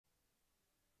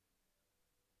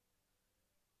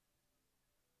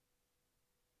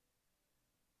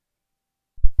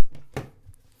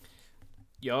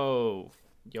Yo,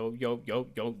 yo, yo, yo,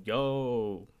 yo,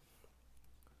 yo,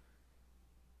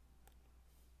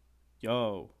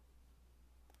 yo.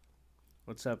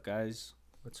 What's up, guys?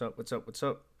 What's up? What's up? What's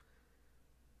up?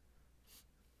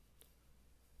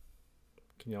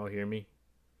 Can y'all hear me?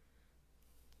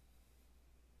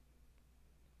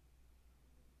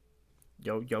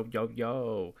 Yo, yo, yo,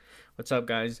 yo. What's up,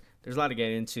 guys? There's a lot to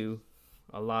get into.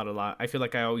 A lot. I feel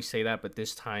like I always say that, but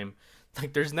this time,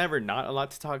 like, there's never not a lot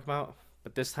to talk about.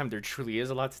 But this time, there truly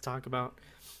is a lot to talk about.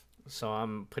 So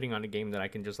I'm putting on a game that I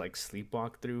can just like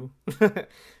sleepwalk through.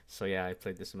 So yeah, I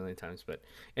played this a million times. But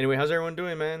anyway, how's everyone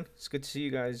doing, man? It's good to see you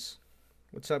guys.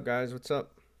 What's up, guys? What's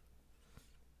up?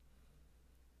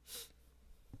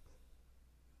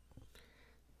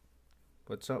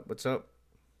 What's up? What's up?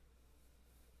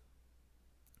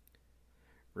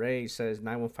 Ray says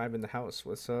 915 in the house.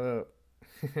 What's up?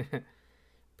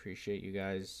 Appreciate you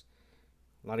guys.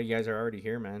 A lot of you guys are already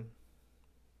here, man.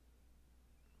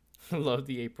 Love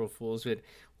the April Fool's vid.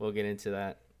 We'll get into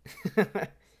that.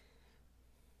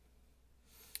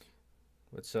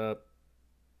 What's up?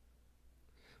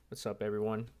 What's up,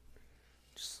 everyone?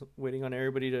 Just waiting on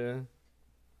everybody to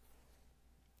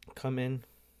come in.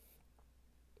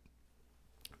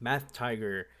 Math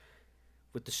Tiger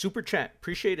with the super chat.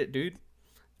 Appreciate it, dude.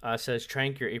 Says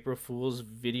Tranq, your April Fool's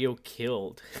video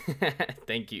killed.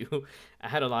 Thank you. I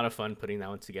had a lot of fun putting that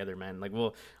one together, man. Like,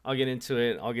 well, I'll get into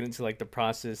it. I'll get into like the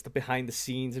process, the behind the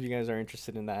scenes. If you guys are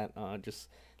interested in that, just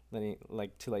to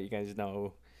let you guys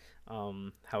know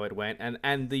how it went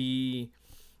and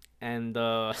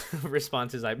the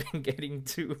responses I've been getting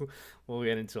to. We'll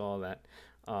get into all that.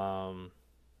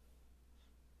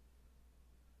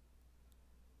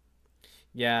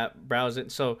 Yeah, browse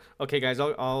it. So, okay, guys,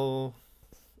 I'll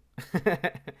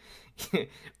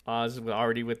Oz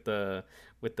already with the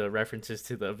references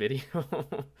to the video.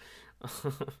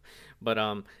 But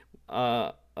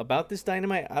about this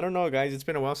dynamite, I don't know, guys. It's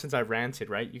been a while since I've ranted,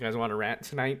 right? You guys want to rant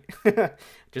tonight?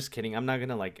 Just kidding. I'm not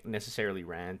gonna like necessarily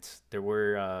rant. There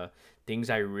were things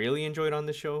I really enjoyed on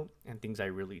the show and things I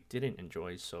really didn't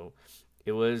enjoy. So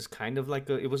it was kind of like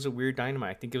it was a weird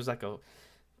dynamite. I think it was like a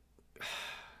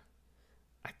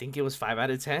I think it was 5 out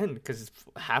of 10 because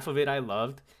half of it I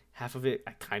loved, half of it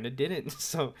I kind of didn't.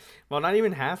 So, well, not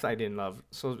even half I didn't love.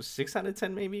 So 6 out of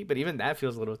 10 maybe, but even that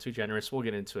feels a little too generous. We'll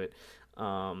get into it.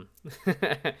 Um,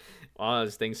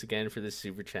 Oz, thanks again for this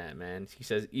super chat, man. He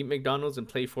says, "Eat McDonald's and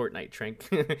play Fortnite, Trank."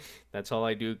 That's all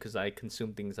I do because I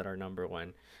consume things that are number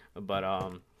one. But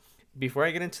before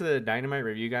I get into the Dynamite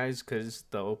review, guys, because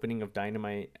the opening of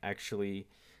Dynamite actually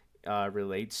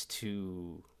relates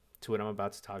to what I'm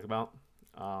about to talk about.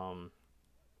 Um,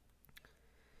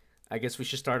 I guess we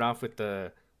should start off with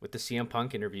the CM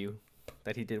Punk interview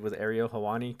that he did with Ariel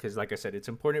Hawani because, like I said, it's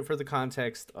important for the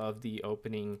context of the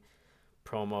opening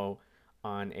promo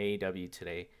on AEW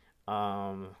today.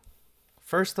 Um,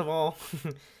 First of all,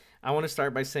 I want to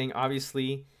start by saying,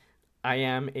 obviously, I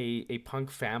am a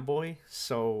Punk fanboy,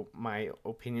 so my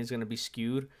opinion is going to be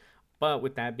skewed. But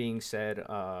with that being said,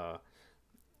 I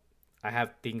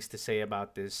have things to say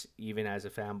about this, even as a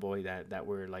fanboy that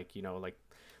were like,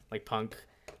 like Punk.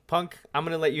 Punk, I'm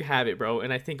gonna let you have it, bro.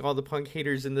 And I think all the Punk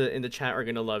haters in the chat are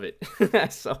gonna love it.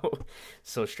 so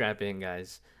so strap in,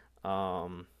 guys.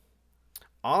 Um,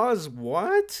 Oz,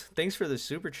 what? Thanks for the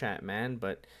super chat, man.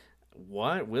 But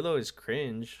what? Willow is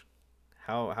cringe.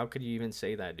 How could you even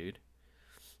say that, dude?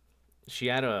 She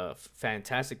had a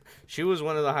fantastic. She was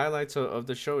one of the highlights of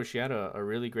the show. She had a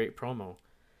really great promo.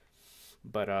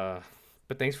 But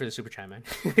but thanks for the super chat, man.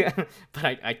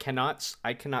 But I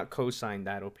cannot co-sign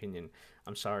that opinion.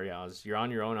 I'm sorry, Oz. You're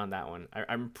on your own on that one.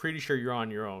 I'm pretty sure you're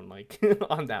on your own, like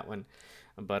on that one.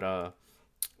 But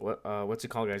what's it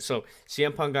called, guys? So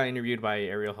CM Punk got interviewed by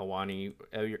Ariel Hawani.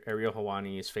 Ariel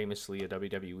Hawani is famously a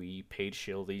WWE paid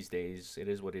shill these days. It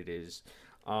is what it is.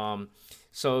 Um,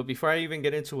 so before I even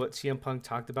get into what CM Punk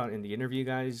talked about in the interview,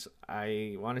 guys,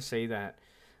 I want to say that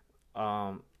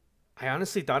um, I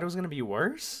honestly thought it was gonna be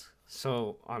worse.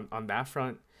 So on that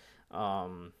front,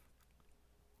 um,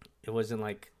 it wasn't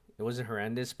like it wasn't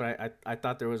horrendous, but I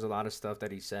thought there was a lot of stuff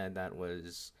that he said that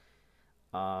was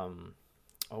um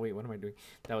oh wait, what am I doing?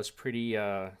 That was pretty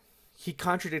he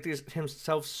contradicted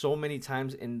himself so many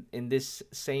times in this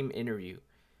same interview.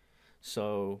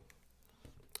 So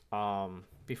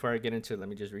before I get into it, let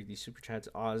me just read these super chats.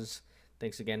 Oz,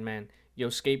 thanks again, man. Yo,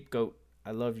 Scapegoat,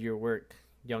 I love your work.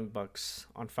 Young Bucks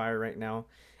on fire right now.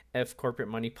 F corporate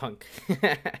money punk.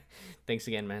 Thanks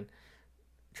again, man.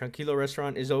 Tranquilo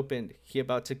restaurant is open. He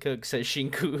about to cook, says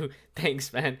Shinku.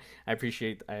 Thanks, man. I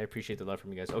appreciate the love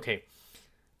from you guys. Okay.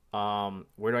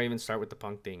 Where do I even start with the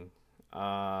punk thing?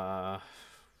 Uh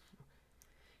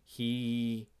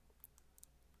he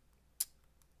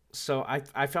so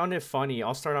I found it funny.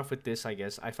 I'll start off with this, I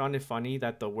guess. I found it funny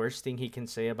that the worst thing he can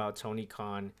say about Tony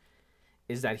Khan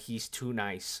is that he's too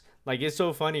nice. Like it's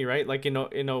so funny, right? Like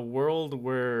in a world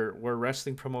where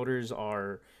wrestling promoters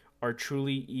are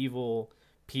truly evil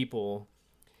people,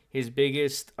 his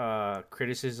biggest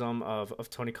criticism of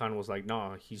Tony Khan was like,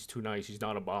 "Nah, he's too nice. He's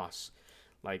not a boss."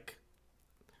 Like,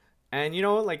 and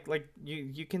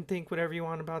you can think whatever you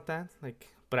want about that. Like,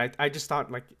 but I just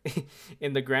thought like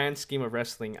in the grand scheme of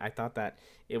wrestling, I thought that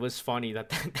it was funny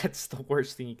that's the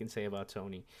worst thing you can say about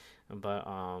Tony. But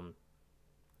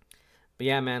but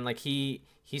yeah, man, like he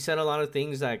said a lot of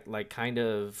things that like kind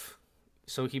of,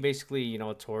 so he basically,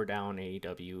 tore down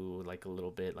AEW like a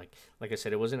little bit. Like I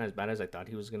said, it wasn't as bad as I thought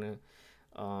he was gonna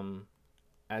um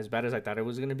as bad as I thought it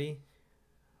was gonna be.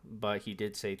 But he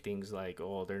did say things like,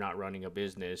 "Oh, they're not running a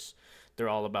business. They're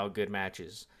all about good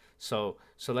matches." So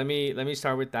let me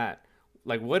start with that.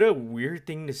 Like what a weird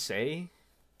thing to say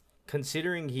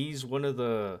considering he's one of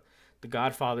the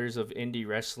godfathers of indie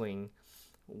wrestling,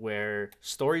 where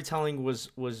storytelling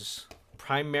was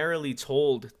primarily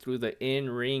told through the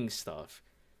in-ring stuff.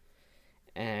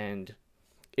 And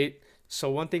it so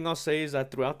one thing I'll say is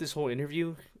that throughout this whole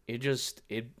interview,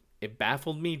 it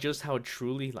baffled me just how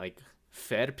truly like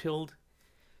fed pilled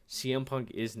CM Punk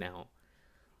is now.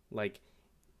 Like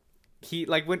he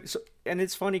like when so, and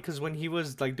it's funny because when he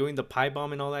was like doing the pie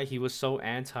bomb and all that, he was so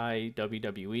anti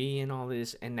WWE and all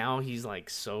this, and now he's like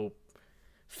so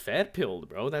fed pilled,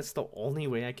 bro. That's the only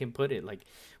way I can put it. Like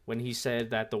when he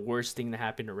said that the worst thing to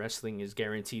happen to wrestling is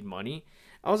guaranteed money,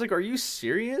 I was like, are you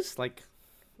serious? Like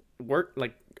work,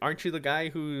 like aren't you the guy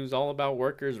who's all about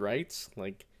workers' rights?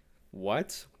 Like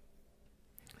what?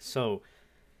 So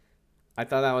I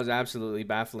thought that was absolutely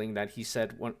baffling that he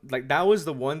said one, like that was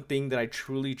the one thing that I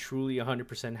truly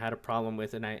 100% had a problem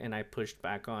with, and I pushed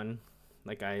back on.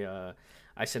 Like I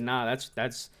said, nah,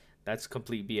 that's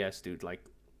complete BS, dude. Like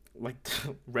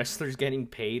wrestlers getting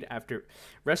paid after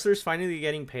wrestlers finally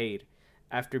getting paid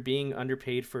after being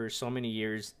underpaid for so many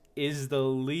years is the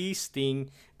last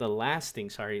thing,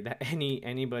 sorry, that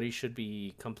anybody should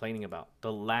be complaining about.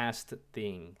 The last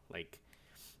thing. Like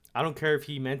I don't care if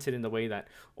he meant it in the way that,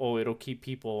 oh, it'll keep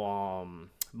people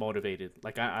motivated.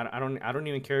 Like I don't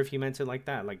even care if he meant it like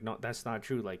that. Like no, that's not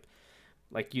true. Like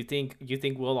you think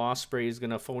Will Ospreay is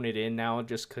gonna phone it in now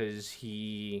just because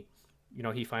he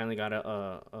finally got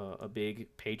a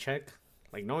big paycheck?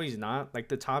 Like no, he's not. Like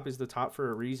the top is the top for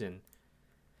a reason.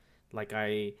 Like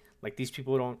like these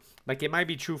people don't, like it might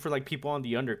be true for like people on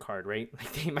the undercard, right?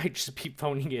 Like they might just be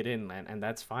phoning it in, man, and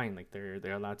that's fine. Like they're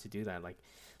allowed to do that. Like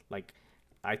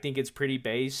I think it's pretty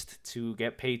based to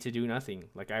get paid to do nothing.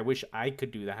 Like I wish I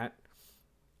could do that.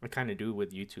 I kind of do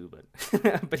with YouTube,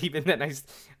 but but even then,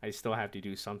 I still have to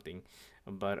do something.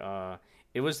 But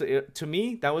to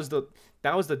me that was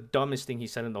the dumbest thing he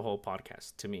said in the whole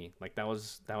podcast. To me, like that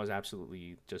was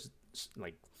absolutely just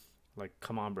like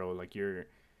come on, bro. Like you're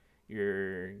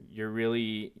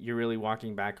really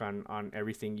walking back on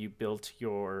everything you built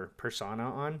your persona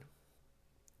on.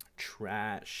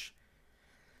 Trash.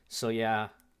 So yeah,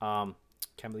 can't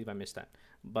believe I missed that.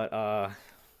 But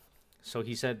so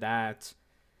he said that,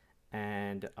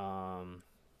 and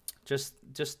just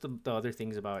the other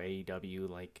things about AEW.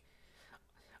 Like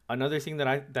another thing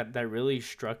that really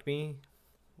struck me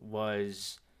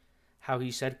was how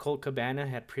he said Colt Cabana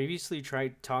had previously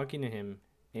tried talking to him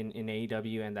in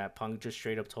AEW, and that Punk just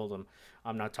straight up told him,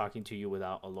 "I'm not talking to you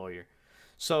without a lawyer."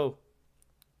 So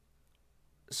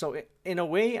in a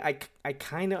way, I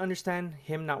kind of understand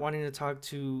him not wanting to talk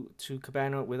to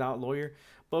Cabana without lawyer,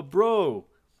 but bro,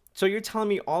 so you're telling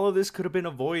me all of this could have been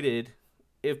avoided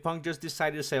if Punk just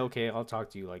decided to say, okay, I'll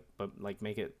talk to you, like, but like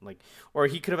make it like, or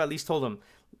he could have at least told him,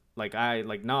 like,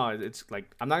 no, it's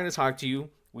like I'm not gonna talk to you.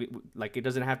 Like it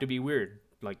doesn't have to be weird,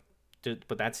 like,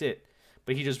 but that's it.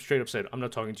 But he just straight up said, I'm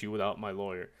not talking to you without my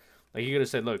lawyer. Like he could have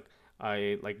said, look,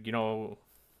 I like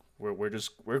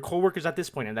we're coworkers at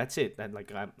this point, and that's it. And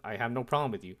like I have no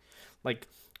problem with you. Like,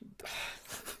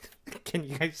 can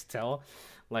you guys tell?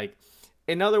 Like,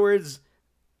 in other words,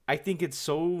 I think it's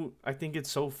so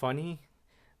funny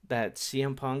that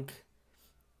CM Punk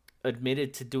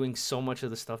admitted to doing so much of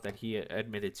the stuff that he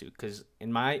admitted to. Because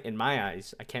in my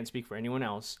eyes, I can't speak for anyone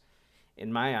else.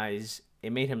 In my eyes,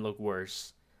 it made him look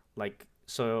worse. Like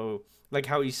so, like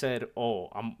how he said, "Oh,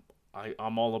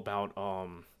 I'm all about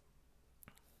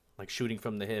like shooting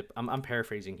from the hip." I'm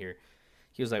paraphrasing here.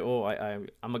 He was like, "Oh,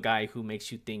 I'm a guy who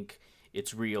makes you think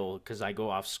it's real because I go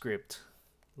off script."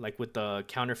 Like with the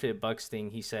counterfeit bucks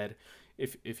thing, he said,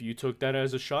 "If you took that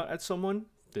as a shot at someone,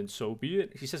 then so be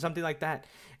it." He said something like that,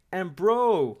 and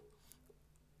bro,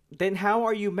 then how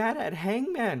are you mad at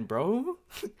Hangman, bro?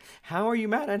 How are you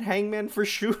mad at Hangman for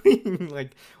shooting?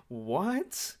 Like,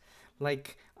 what?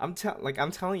 Like, I'm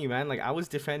telling you, man. Like, I was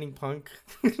defending Punk.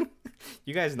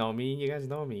 You guys know me. You guys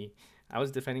know me. I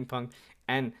was defending Punk,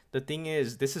 and the thing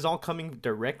is, this is all coming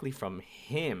directly from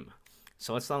him.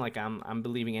 So it's not like I'm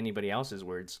believing anybody else's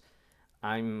words.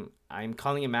 I'm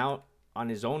calling him out on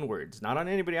his own words, not on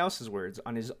anybody else's words,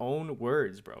 on his own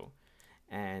words, bro.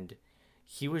 And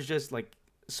he was just like,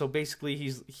 so basically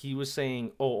he was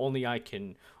saying, "Oh, only I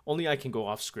can go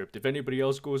off script. If anybody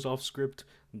else goes off script,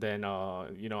 then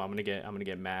I'm going to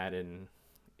get mad." And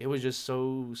it was just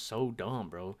so dumb,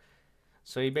 bro.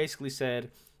 So he basically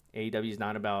said AEW is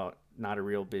not a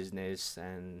real business,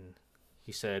 and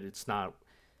he said it's not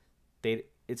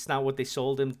what they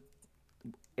sold him.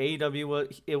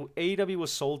 AEW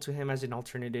was sold to him as an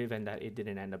alternative, and that it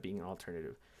didn't end up being an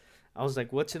alternative. I was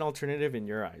like, what's an alternative in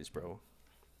your eyes, bro?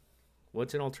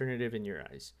 What's an alternative in your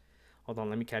eyes? Hold on,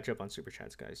 let me catch up on super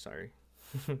chats, guys. Sorry.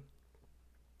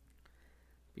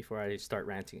 Before I start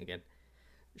ranting again.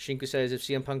 Shinku says, if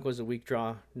CM Punk was a weak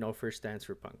draw, no first dance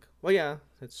for Punk. Well, yeah,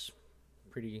 that's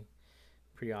pretty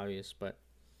obvious, but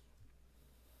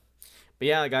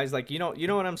yeah, guys, like you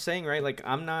know what I'm saying, right? Like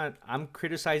I'm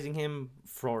criticizing him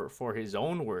for his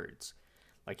own words.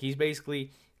 Like he's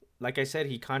basically, like I said,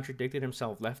 he contradicted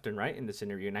himself left and right in this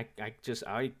interview, and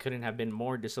I couldn't have been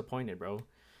more disappointed, bro.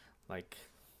 Like,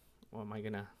 what am I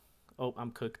gonna? Oh, I'm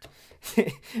cooked.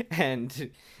 and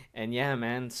and yeah,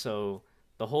 man. So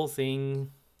the whole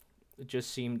thing just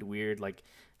seemed weird, like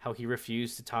how he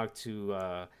refused to talk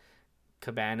to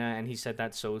Cabana, and he said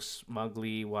that so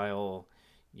smugly while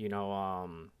you know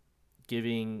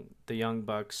giving the Young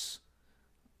Bucks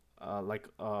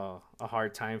a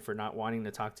hard time for not wanting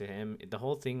to talk to him. The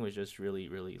whole thing was just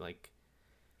really like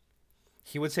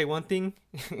he would say one thing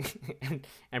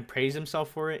and praise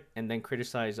himself for it, and then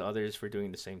criticize others for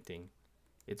doing the same thing.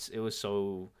 It was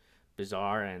so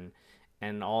bizarre,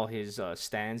 and all his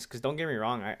stands. Because don't get me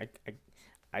wrong,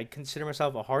 I consider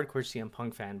myself a hardcore CM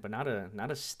Punk fan, but not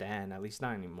a stan. At least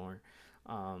not anymore.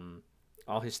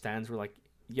 All his stands were like,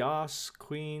 "Yas,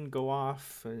 Queen, go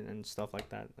off," and stuff like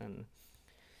that, and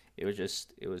it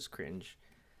was cringe.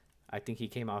 I think he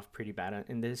came off pretty bad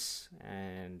in this,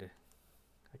 and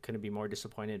I couldn't be more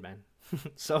disappointed, man.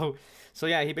 so so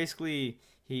yeah, he basically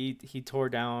he tore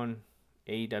down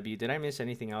AEW. Did I miss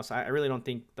anything else? I really don't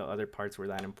think the other parts were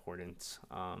that important.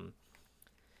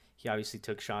 He obviously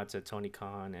took shots at Tony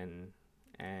Khan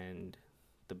and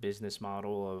the business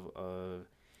model of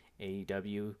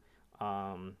AEW.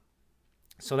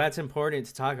 So that's important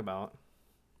to talk about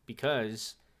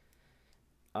because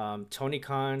Tony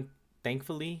Khan,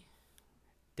 thankfully,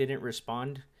 didn't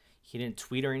respond. He didn't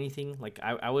tweet or anything. Like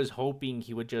I was hoping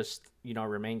he would just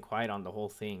remain quiet on the whole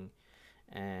thing,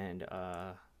 and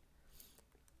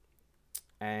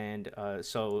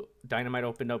so Dynamite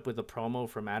opened up with a promo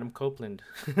from Adam Copeland,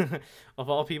 of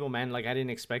all people, man. Like I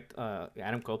didn't expect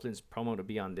Adam Copeland's promo to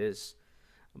be on this,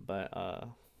 but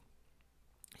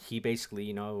he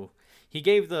basically he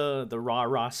gave the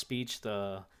rah speech,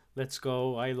 the let's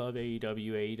go, I love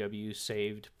AEW, AEW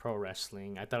saved pro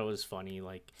wrestling. I thought it was funny,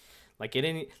 like it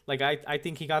didn't, like I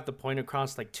think he got the point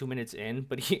across like 2 minutes in,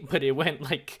 but it went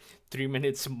like 3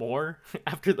 minutes more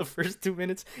after the first 2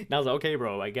 minutes. And I was like, okay,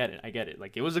 bro, I get it.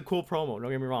 Like it was a cool promo,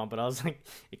 don't get me wrong, but I was like,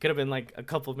 it could have been like a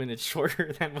couple minutes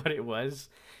shorter than what it was.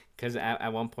 Because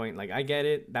at one point, like I get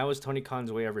it, that was Tony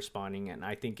Khan's way of responding, and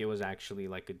I think it was actually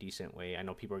like a decent way. I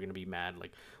know people are gonna be mad,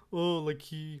 like, oh, like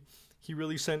he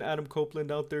really sent Adam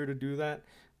Copeland out there to do that.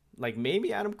 Like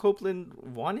maybe Adam Copeland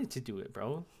wanted to do it,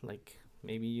 bro. Like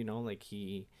maybe like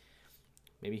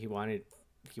maybe he wanted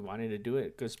to do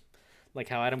it because like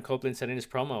how Adam Copeland said in his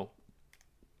promo,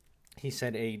 he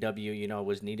said AEW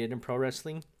was needed in pro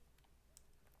wrestling.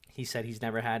 He said he's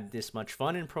never had this much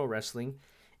fun in pro wrestling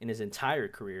in his entire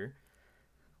career,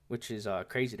 which is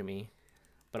crazy to me,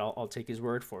 but I'll take his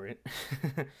word for it.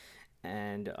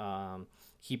 And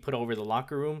he put over the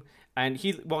locker room, and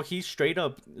he straight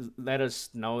up let us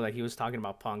know that he was talking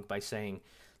about Punk by saying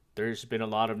there's been a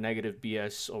lot of negative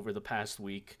BS over the past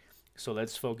week, so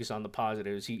let's focus on the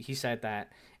positives. He said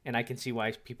that, and I can see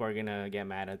why people are gonna get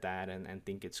mad at that and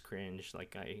think it's cringe.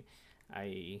 Like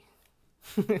I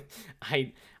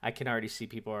I can already see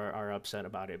people are upset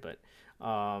about it, but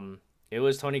it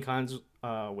was Tony Khan's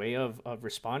way of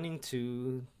responding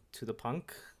to the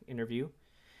Punk interview,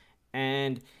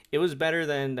 and it was better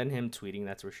than him tweeting,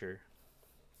 that's for sure.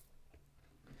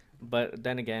 But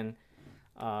then again,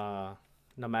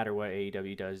 no matter what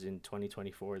AEW does in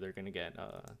 2024, they're gonna get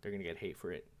hate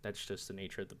for it. That's just the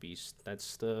nature of the beast.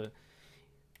 That's the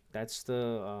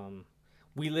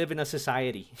We live in a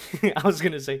society. I was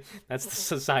gonna say that's the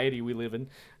society we live in.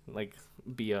 Like,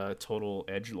 be a total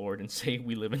edge lord and say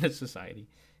we live in a society.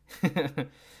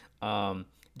 um,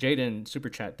 Jaden super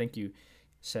chat, thank you.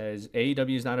 Says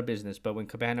AEW is not a business, but when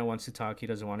Cabana wants to talk, he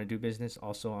doesn't want to do business.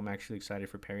 Also, I'm actually excited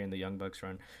for Perry and the Young Bucks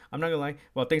run. I'm not gonna lie.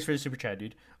 Well, thanks for the super chat,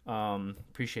 dude.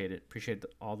 Appreciate it. Appreciate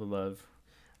all the love.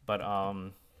 But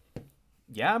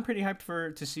yeah, I'm pretty hyped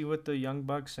for to see what the Young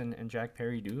Bucks and Jack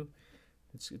Perry do.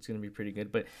 It's gonna be pretty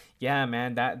good. But yeah,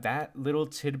 man, that little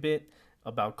tidbit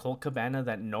about Colt Cabana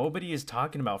that nobody is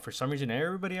talking about for some reason.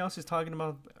 Everybody else is talking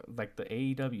about like the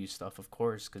AEW stuff, of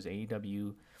course, because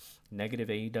AEW, negative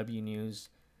AEW news,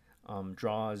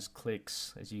 draws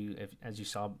clicks as you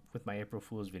saw with my April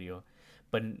Fool's video.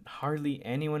 But hardly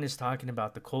anyone is talking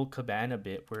about the Colt Cabana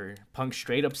bit where Punk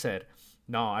straight up said,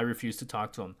 "No, I refuse to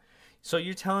talk to him." So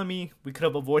you're telling me we could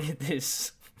have avoided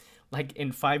this like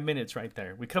in 5 minutes right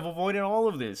there. We could have avoided all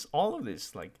of this.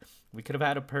 Like we could have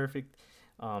had a perfect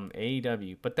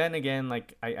AEW. But then again,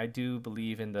 like I do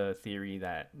believe in the theory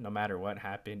that no matter what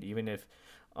happened, even if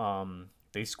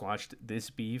they squashed this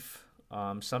beef,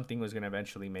 something was gonna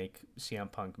eventually make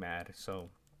CM Punk mad. So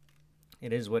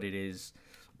it is what it is.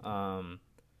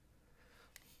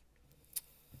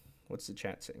 What's the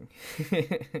chat saying?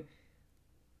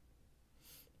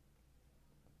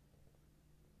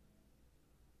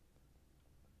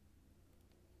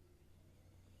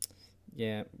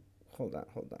 Yeah, hold on.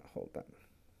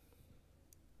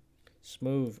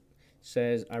 Smooth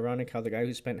says, ironic how the guy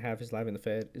who spent half his life in the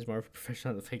Fed is more of a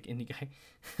professional than the fake indie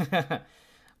guy.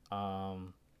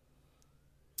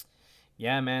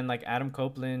 Yeah, man, like Adam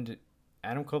Copeland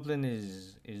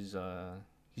is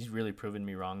he's really proven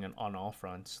me wrong on all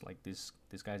fronts. Like this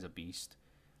guy's a beast.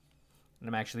 And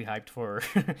I'm actually hyped for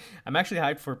I'm actually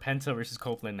hyped for Penta versus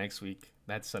Copeland next week.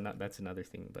 That's another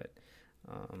thing, but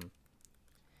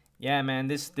yeah, man,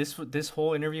 this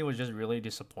whole interview was just really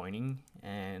disappointing,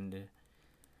 and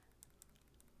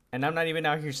I'm not even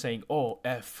out here saying, "Oh,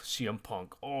 F CM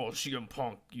Punk. Oh, CM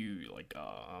Punk, you like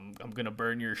I'm going to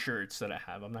burn your shirts that I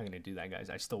have." I'm not going to do that,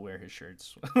 guys. I still wear his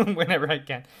shirts whenever I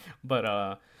can.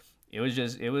 But it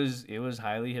was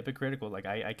highly hypocritical. Like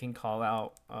I can call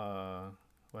out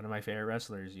one of my favorite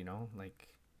wrestlers, you know? Like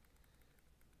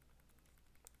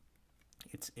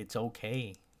it's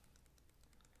okay.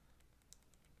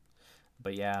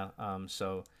 But yeah,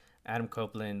 so Adam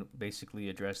Copeland basically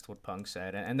addressed what Punk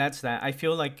said, and that's that. I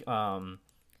feel like,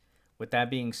 with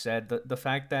that being said, the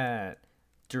fact that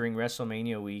during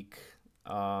WrestleMania week,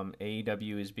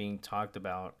 AEW is being talked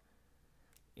about,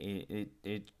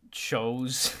 it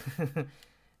shows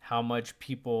how much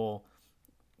people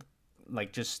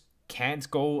like just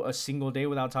can't go a single day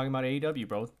without talking about AEW,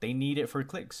 bro. They need it for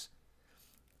clicks.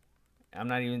 I'm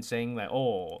not even saying that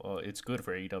it's good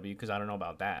for AEW because I don't know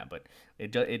about that, but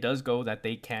it does go that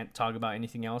they can't talk about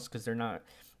anything else because they're not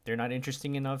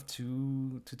interesting enough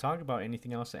to talk about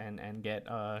anything else and get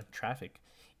traffic.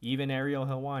 Even Ariel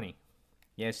Helwani,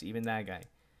 yes, even that guy.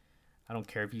 I don't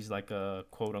care if he's like a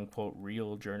quote unquote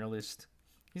real journalist.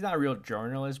 He's not a real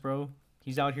journalist, bro.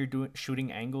 He's out here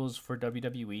shooting angles for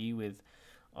WWE with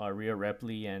Rhea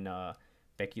Ripley and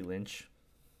Becky Lynch.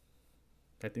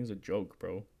 That thing's a joke,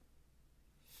 bro.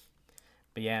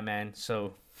 But yeah, man.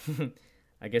 So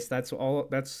I guess that's all.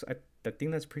 I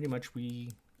think that's pretty much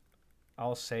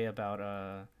I'll say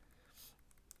about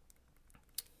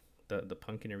the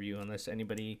Punk interview. Unless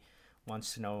anybody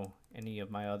wants to know any of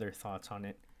my other thoughts on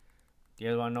it. Do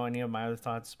you guys want to know any of my other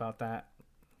thoughts about that?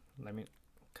 Let me,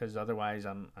 because otherwise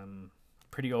I'm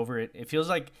pretty over it. It feels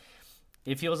like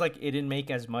it didn't make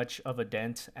as much of a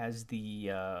dent as the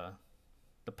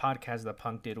podcast that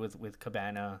Punk did with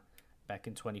Cabana back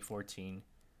in 2014.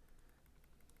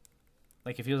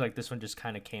 Like, it feels like this one just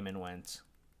kind of came and went.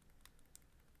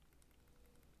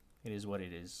 It is what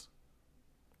it is.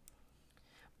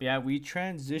 But yeah, we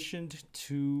transitioned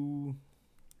to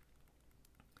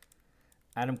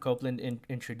Adam Copeland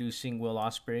introducing Will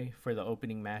Ospreay for the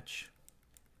opening match,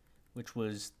 which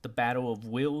was the Battle of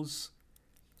Wills.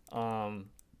 Will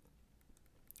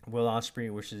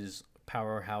Ospreay versus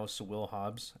powerhouse Will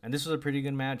Hobbs, and this was a pretty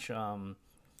good match.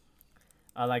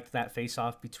 I liked that face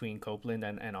off between Copeland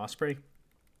and Ospreay.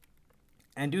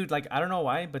 And dude, like, I don't know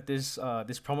why, but this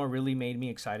promo really made me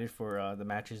excited for the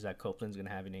matches that Copeland's gonna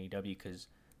have in AEW, because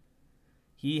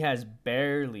he has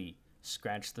barely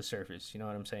scratched the surface. You know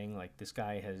what I'm saying? Like, this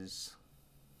guy is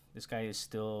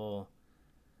still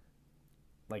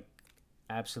like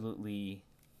absolutely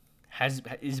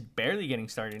is barely getting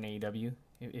started in AEW.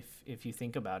 If you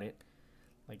think about it,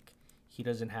 like, he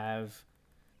hasn't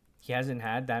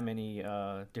had that many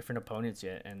different opponents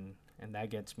yet, and that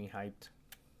gets me hyped.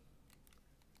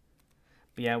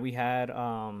 But yeah, we had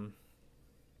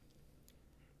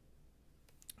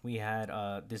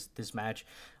this match.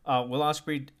 Will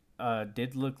Ospreay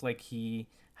did look like he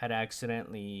had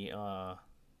accidentally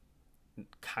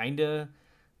kinda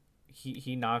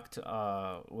he knocked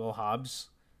Will Hobbs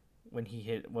when he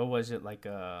hit, what was it, like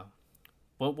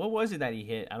what was it that he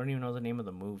hit? I don't even know the name of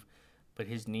the move, but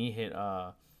his knee hit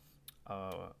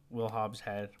Will Hobbs'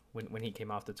 head when he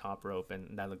came off the top rope,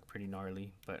 and that looked pretty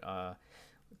gnarly. But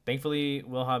thankfully,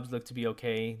 Will Hobbs looked to be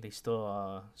okay. They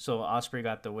still so Osprey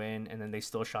got the win, and then they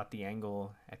still shot the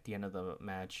angle at the end of the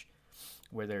match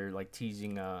where they're like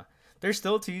teasing. They're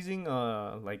still teasing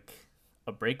like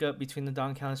a breakup between the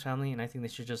Don Callis family, and I think they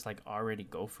should just like already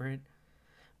go for it.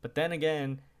 But then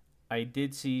again, I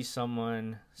did see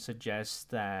someone suggest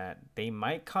that they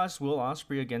might cost Will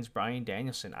Ospreay against Bryan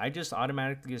Danielson. I just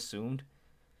automatically assumed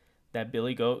that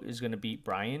Billy Goat is going to beat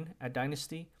Bryan at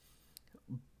Dynasty,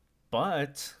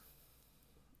 but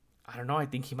I don't know. I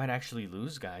think he might actually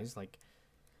lose, guys. Like,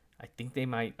 I think they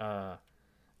might. I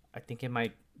think it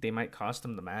might. They might cost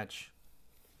him the match.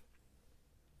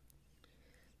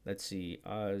 Let's see.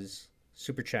 Oz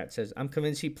Super Chat says, "I'm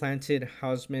convinced he planted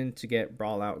Hausman to get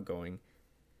Brawl Out going.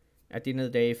 At the end of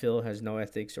the day, Phil has no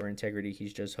ethics or integrity.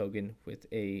 He's just Hogan with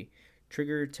a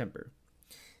trigger temper."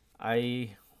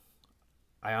 I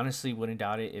I honestly wouldn't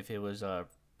doubt it if it was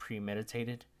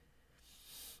premeditated.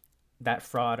 That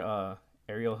fraud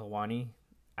Ariel Helwani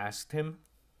asked him,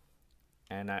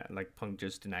 and like Punk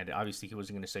just denied it. Obviously, he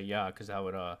wasn't gonna say yeah, because that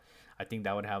would I think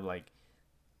that would have like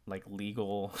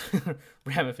legal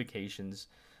ramifications.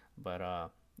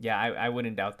 But yeah, I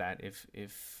wouldn't doubt that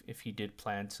if he did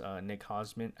plant Nick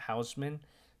Hausman,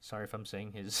 sorry if I'm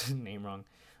saying his name wrong,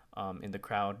 in the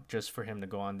crowd just for him to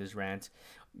go on this rant.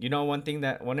 You know, one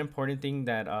important thing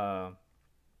that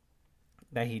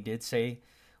he did say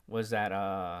was that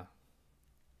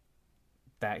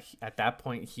at that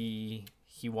point he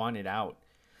wanted out,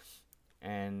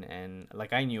 and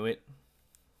like I knew it,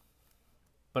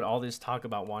 but all this talk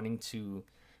about wanting to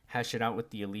hash it out with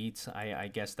the elites, I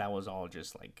guess that was all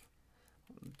just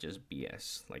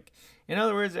BS. Like, in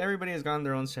other words, everybody has gone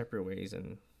their own separate ways,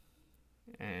 and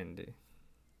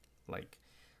like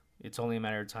it's only a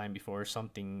matter of time before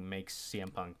something makes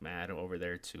CM Punk mad over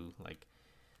there too. Like,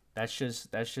 that's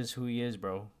just who he is,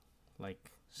 bro.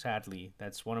 Like, sadly,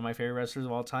 that's one of my favorite wrestlers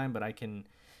of all time, but I can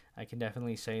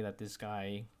definitely say that this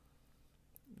guy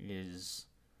is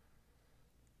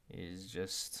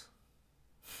just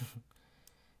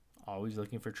always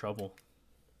looking for trouble.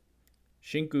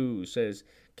 Shinku says,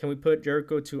 "Can we put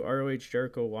Jericho to ROH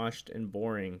Jericho washed and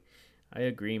boring?" I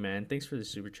agree, man. Thanks for the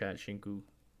super chat, Shinku.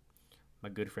 My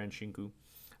good friend Shinku.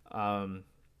 Um,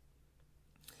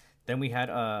 then we had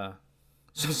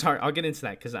so sorry, I'll get into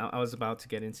that because I was about to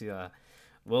get into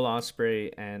Will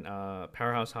Ospreay and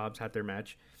Powerhouse Hobbs had their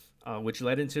match, which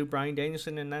led into Bryan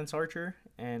Danielson and Lance Archer,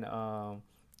 and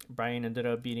Bryan ended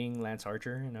up beating Lance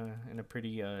Archer in a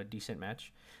pretty decent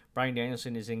match. Bryan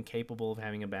Danielson is incapable of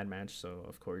having a bad match, so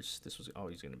of course this was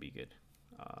always going to be good.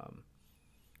 Um,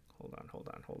 hold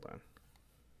on.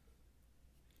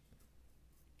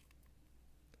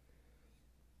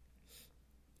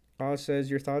 Says,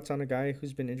 "Your thoughts on a guy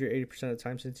who's been injured 80% of the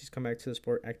time since he's come back to the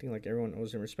sport, acting like everyone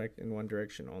owes him respect in one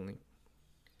direction only."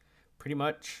 Pretty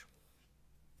much.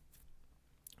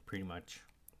 Pretty much.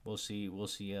 We'll see. We'll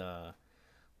see.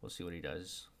 We'll see what he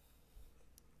does.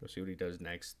 We'll see what he does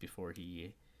next before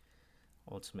he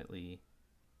ultimately,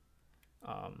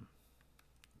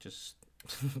 just,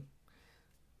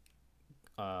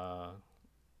 uh,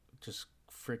 just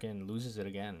freaking loses it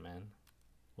again, man.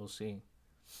 We'll see.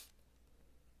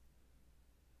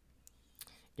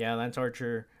 Yeah, Lance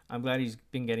Archer. I'm glad he's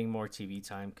been getting more TV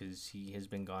time because he has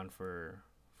been gone for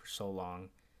so long,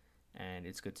 and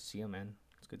it's good to see him, man.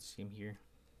 It's good to see him here.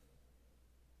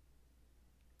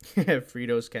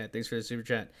 Frito's cat, thanks for the super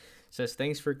chat. Says,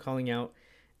 "Thanks for calling out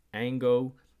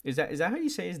Ango." Is that how you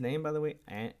say his name, by the way?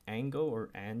 Ango or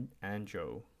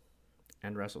Anjo?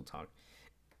 And Wrestle Talk.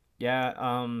 Yeah.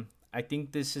 I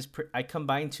think this is I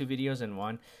combined two videos in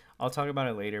one. I'll talk about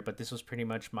it later, but this was pretty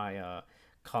much my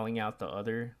calling out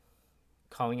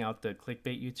calling out the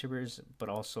clickbait YouTubers, but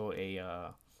also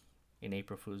an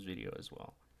April Fool's video as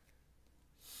well.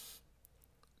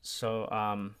 So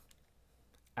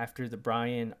after the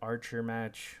Bryan Archer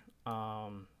match,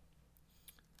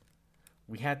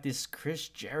 we had this Chris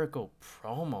Jericho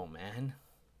promo, man,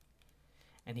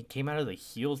 and he came out of the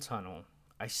heel tunnel.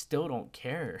 I still don't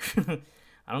care.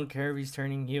 I don't care if he's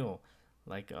turning heel.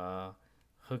 Like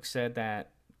Hook said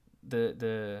that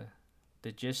the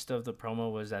gist of the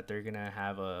promo was that they're gonna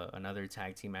have another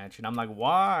tag team match, and I'm like,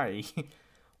 why?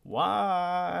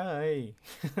 Why?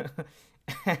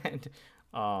 And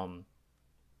um,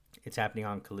 it's happening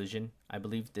on Collision, I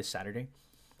believe, this Saturday.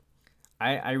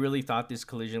 I really thought this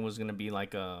Collision was gonna be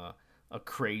like a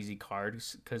crazy card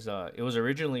because it was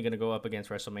originally gonna go up against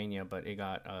WrestleMania, but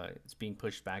it's being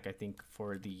pushed back. I think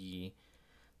for the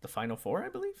Final Four, I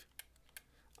believe.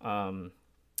 Um,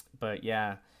 but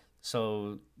yeah,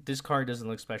 so this card doesn't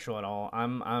look special at all.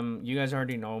 You guys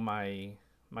already know my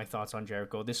thoughts on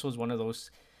Jericho. This was one of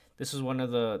those. This was one of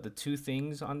the two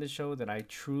things on this show that I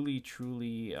truly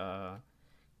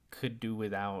could do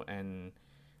without, and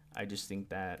I just think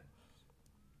that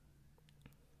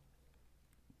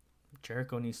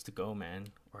Jericho needs to go, man,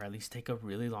 or at least take a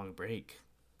really long break.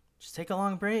 Just take a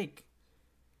long break.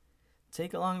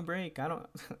 Take a long break. I don't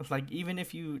like even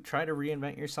if you try to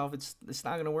reinvent yourself, it's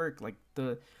not gonna work. Like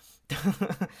the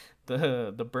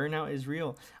burnout is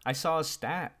real. I saw a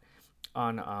stat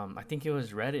on I think it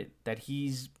was Reddit that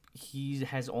he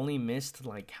has only missed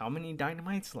like how many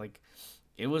dynamites? Like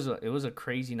it was a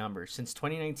crazy number. Since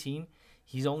 2019,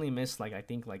 he's only missed like I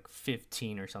think like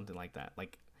 15 or something like that.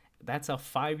 Like that's a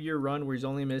 5-year run where he's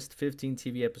only missed 15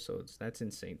 TV episodes. That's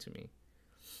insane to me.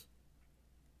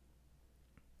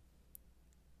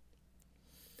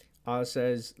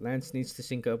 Says Lance needs to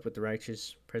sync up with the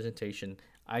Righteous presentation.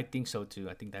 I think so too.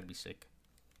 I think that'd be sick.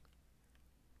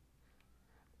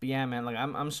 But yeah, man, like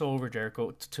I'm so over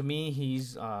Jericho. To me,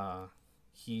 he's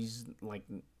like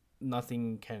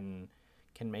nothing can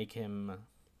make him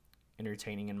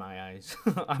entertaining in my eyes.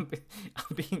 I'm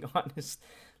being honest.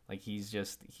 Like he's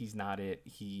not it.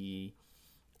 He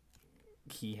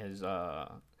has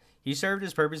he served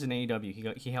his purpose in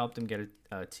AEW. He helped him get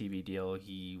a TV deal.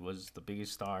 He was the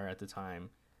biggest star at the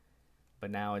time. But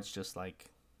now it's just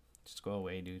like just go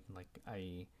away, dude. Like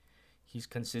he's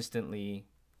consistently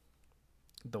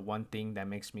the one thing that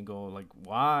makes me go like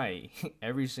why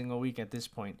every single week at this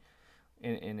point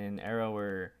in an era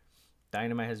where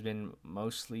Dynamite has been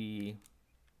mostly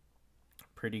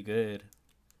pretty good.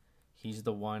 He's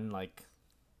the one like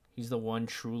he's the one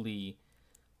truly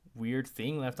weird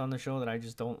thing left on the show that I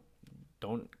just don't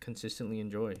consistently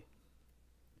enjoy.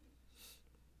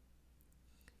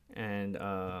 And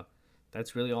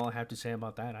that's really all I have to say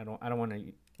about that. I don't want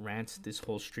to rant this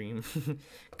whole stream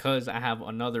cuz I have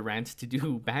another rant to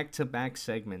do back-to-back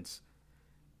segments.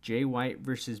 Jay White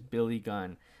versus Billy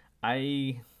Gunn.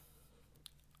 I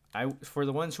for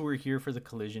the ones who were here for the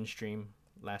Collision stream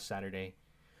last Saturday,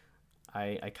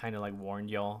 I kind of like warned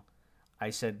y'all.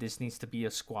 I said this needs to be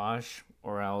a squash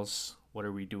or else what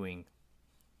are we doing?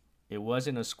 It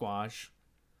wasn't a squash.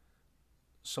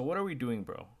 So what are we doing,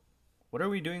 bro? What are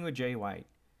we doing with Jay White?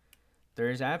 There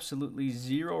is absolutely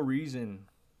zero reason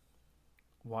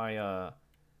why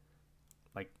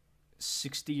like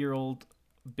 60-year-old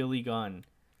Billy Gunn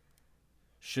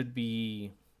should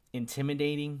be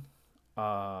intimidating,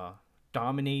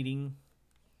 dominating,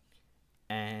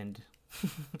 and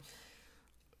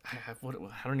I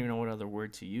don't even know what other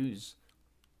word to use.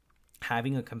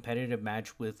 Having a competitive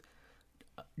match with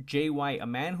Jay White, a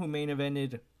man who main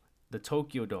evented the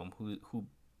Tokyo Dome, who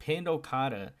pinned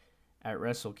Okada at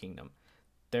Wrestle Kingdom.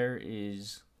 There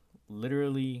is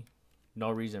literally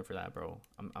no reason for that, bro.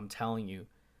 I'm telling you,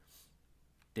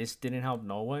 this didn't help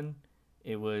no one.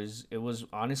 It was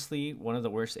honestly one of the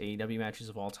worst AEW matches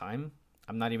of all time.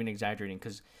 I'm not even exaggerating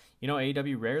because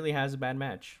AEW rarely has a bad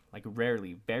match. Like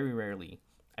rarely, very rarely.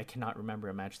 I cannot remember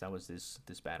a match that was this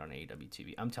bad on AEW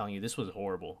TV. I'm telling you, this was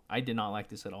horrible. I did not like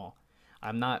this at all.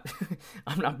 I'm not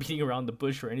I'm not beating around the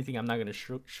bush or anything. I'm not gonna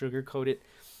sugarcoat it.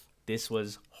 This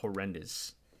was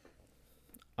horrendous.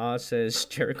 Says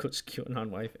Jericho's QAnon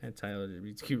wife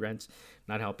anti-LGBTQ rents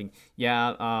not helping.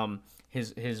 Yeah,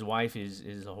 his wife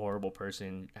is a horrible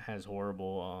person, has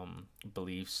horrible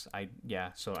beliefs.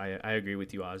 So I agree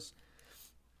with you, Oz.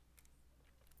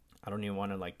 I don't even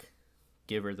want to like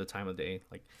give her the time of day.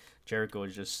 Like Jericho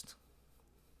is just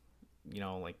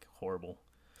like horrible.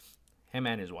 Him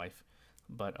and his wife.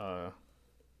 But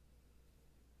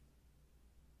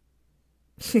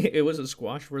it was a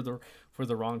squash for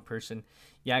the wrong person.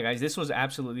 Yeah, guys, this was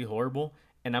absolutely horrible,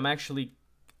 and I'm actually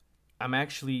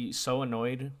so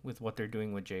annoyed with what they're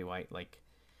doing with Jay White. Like,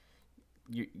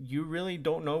 you really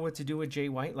don't know what to do with Jay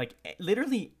White. Like,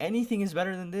 literally anything is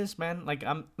better than this, man. Like,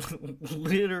 I'm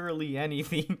literally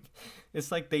anything.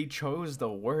 It's like they chose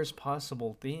the worst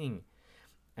possible thing,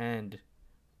 and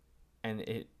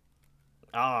it.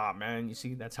 Ah, man, you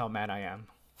see, that's how mad I am.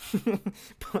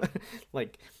 But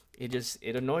like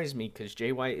it annoys me because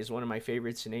Jay White is one of my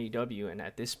favorites in AEW, and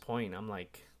at this point I'm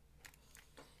like,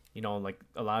 like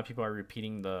a lot of people are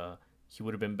repeating he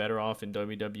would have been better off in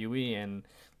WWE, and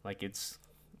like it's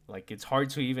Like, it's hard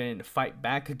to even fight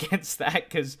back against that,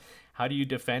 because how do you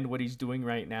defend what he's doing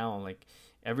right now? Like,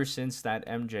 ever since that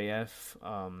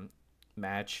MJF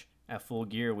match at Full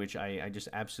Gear, which I just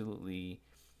absolutely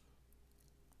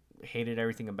hated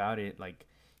everything about it. Like,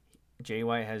 Jay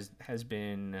White has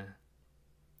been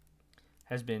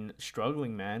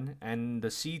struggling, man. And the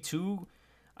C2,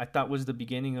 I thought, was the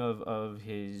beginning of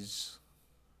his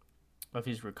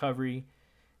recovery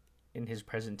in his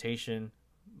presentation,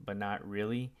 but not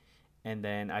really. And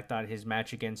then I thought his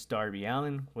match against Darby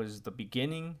Allin was the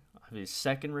beginning of his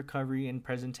second recovery in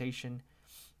presentation,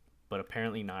 but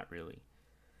apparently not really.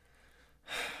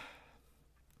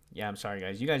 Yeah, I'm sorry,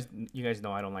 guys. You guys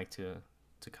know I don't like to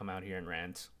come out here and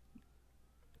rant.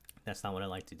 That's not what I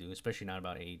like to do, especially not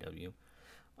about AEW.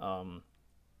 Um,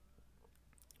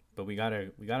 but we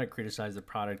gotta criticize the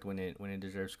product when it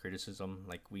deserves criticism.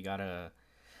 Like, we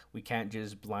can't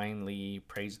just blindly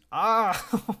praise.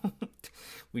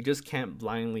 We just can't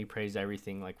blindly praise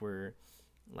everything like we're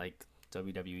like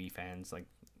WWE fans. Like,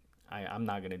 I'm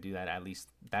not gonna do that. At least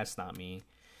that's not me.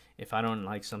 If I don't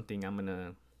like something, I'm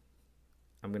gonna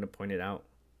point it out.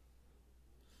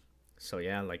 So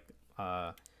yeah, like,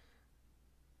 that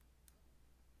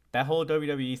whole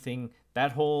WWE thing,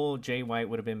 that whole Jay White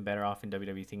would have been better off in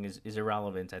WWE thing is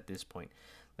irrelevant at this point.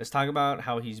 Let's talk about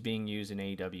how he's being used in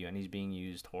AEW, and he's being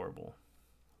used horrible.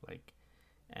 Like,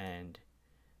 and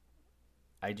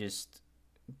I just,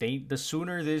 the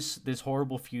sooner this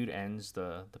horrible feud ends,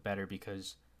 the better,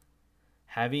 because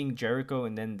having Jericho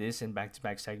and then this in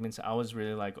back-to-back segments, I was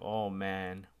really like, oh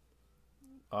man,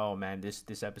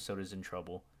 this episode is in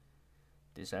trouble.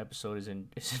 This episode is in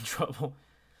trouble.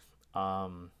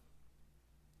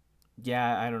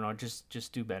 Yeah, I don't know.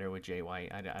 Just do better with Jay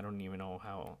White. I don't even know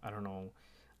how. I don't know.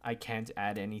 I can't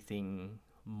add anything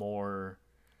more.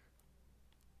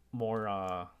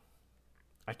 I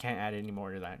can't add any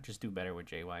more to that. Just do better with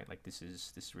Jay White. Like, this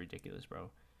is ridiculous, bro.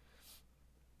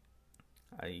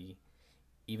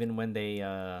 Even when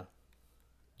they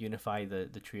unify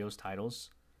the trios titles,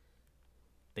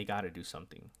 they got to do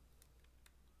something.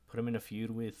 Put them in a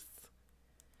feud with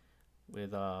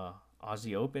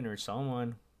Aussie Open or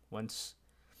someone once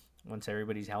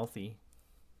everybody's healthy.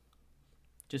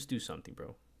 Just do something,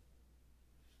 bro.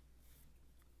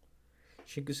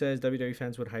 Shinku says WWE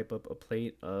fans would hype up a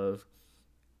plate of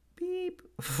beep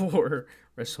for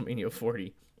WrestleMania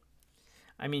 40.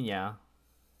 I mean, yeah.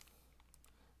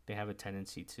 They have a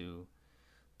tendency to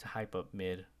hype up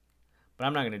mid. But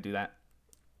I'm not going to do that.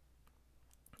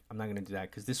 I'm not going to do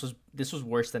that, because this was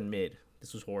worse than mid.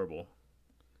 This was horrible.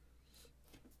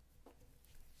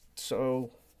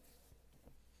 So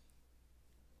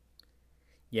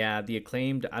yeah, the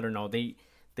Acclaimed, I don't know. They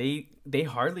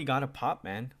hardly got a pop,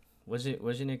 man.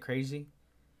 Wasn't it crazy?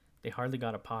 They hardly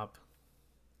got a pop.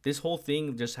 This whole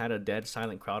thing just had a dead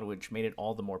silent crowd, which made it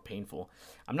all the more painful.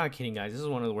 I'm not kidding, guys. This is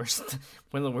one of the worst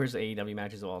AEW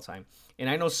matches of all time. And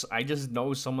I just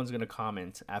know someone's gonna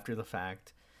comment after the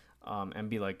fact, and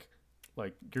be like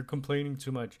you're complaining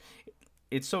too much.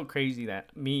 It's so crazy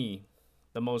that me,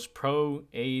 the most pro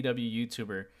AEW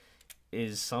YouTuber,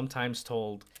 is sometimes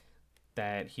told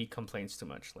that he complains too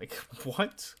much. Like,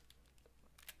 what?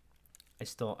 I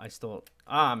still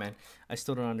man, I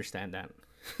still don't understand that.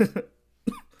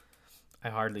 I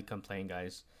hardly complain,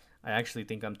 guys. I actually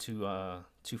think I'm too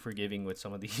forgiving with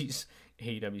some of these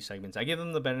AEW segments. I give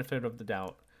them the benefit of the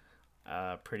doubt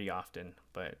pretty often,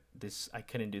 but I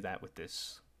couldn't do that with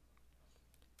this.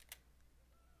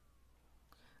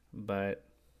 But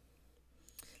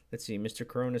let's see. Mr.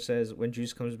 Corona says when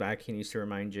Juice comes back, he needs to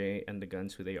remind Jay and the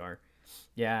Guns who they are.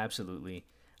 Yeah, absolutely.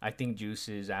 I think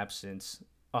Juice's absence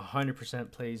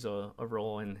 100% plays a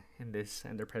role in this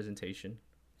and their presentation.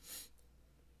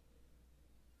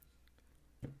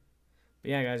 But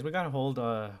yeah, guys, we gotta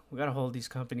hold these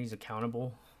companies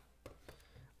accountable.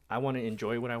 I want to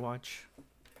enjoy what I watch.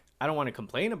 I don't want to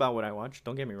complain about what I watch.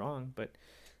 Don't get me wrong, but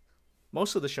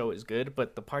most of the show is good.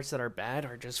 But the parts that are bad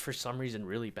are just for some reason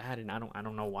really bad, and I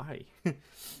don't know why.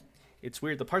 It's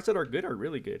weird. The parts that are good are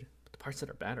really good, but the parts that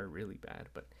are bad are really bad.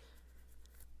 But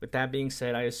with that being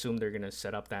said, I assume they're gonna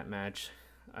set up that match.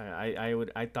 I really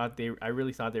thought they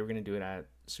were gonna do it at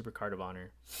Super Card of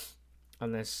Honor,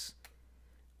 unless.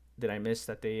 Did I miss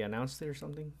that they announced it or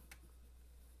something?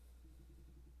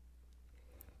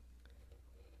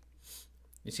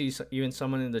 You see, even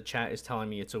someone in the chat is telling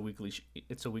me it's a weekly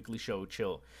show.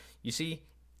 Chill. You see,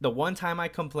 the one time I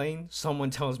complain,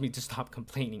 someone tells me to stop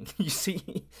complaining. You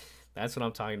see, that's what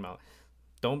I'm talking about.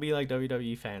 Don't be like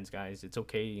WWE fans, guys. It's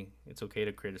okay. It's okay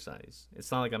to criticize.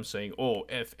 It's not like I'm saying, "Oh,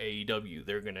 F AEW,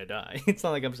 they're gonna die." It's not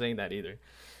like I'm saying that either.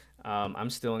 I'm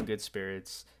still in good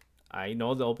spirits. I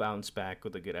know they'll bounce back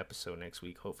with a good episode next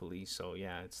week, hopefully. So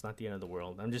yeah, it's not the end of the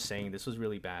world. I'm just saying this was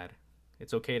really bad.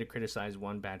 It's okay to criticize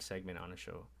one bad segment on a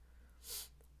show,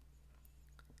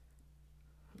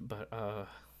 but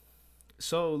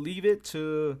so leave it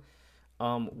to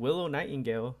Willow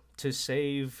Nightingale to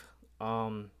save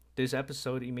this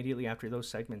episode immediately after those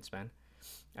segments, man.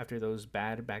 After those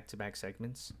bad back-to-back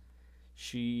segments,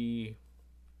 she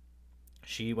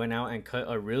she went out and cut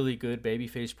a really good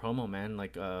babyface promo, man.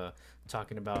 Like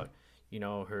talking about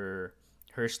her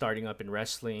starting up in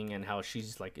wrestling and how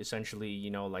she's like essentially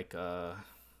like how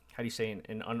do you say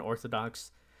an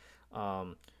unorthodox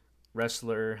um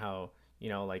wrestler. How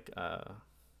like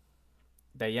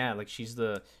that yeah, like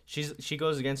she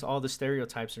goes against all the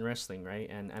stereotypes in wrestling, right?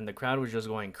 And the crowd was just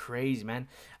going crazy, man.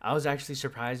 I was actually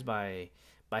surprised by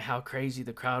how crazy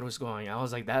the crowd was going. I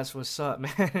was like, that's what's up,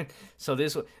 man. So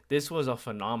this was a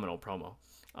phenomenal promo.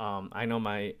 I know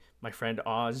my friend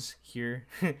Oz here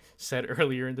said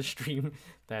earlier in the stream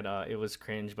that it was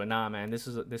cringe, but nah, man, this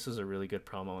is a really good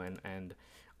promo. And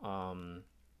um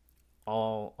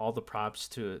all the props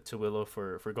to Willow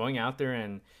for going out there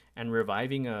and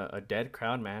reviving a dead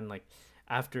crowd, man. Like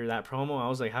after that promo, I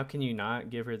was like, how can you not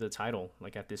give her the title?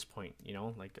 Like at this point,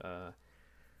 like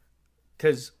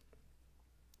cause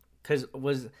cause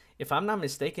was if I'm not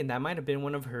mistaken, that might have been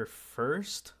one of her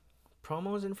first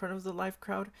promos in front of the live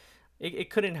crowd. It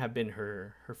couldn't have been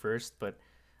her first, but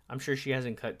I'm sure she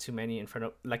hasn't cut too many in front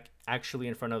of like actually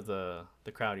in front of the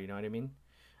crowd. You know what I mean?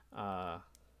 Uh,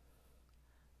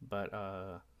 but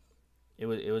it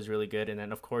was really good. And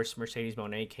then of course Mercedes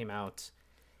Monet came out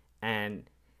and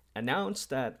announced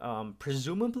that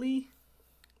presumably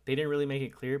they didn't really make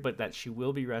it clear, but that she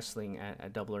will be wrestling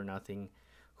at Double or Nothing,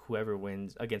 whoever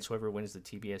wins the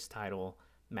TBS title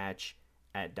match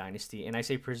at Dynasty. And I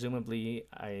say presumably,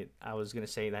 I was gonna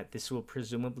say that this will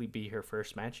presumably be her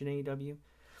first match in AEW.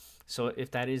 So if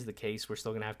that is the case, we're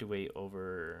still gonna have to wait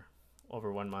over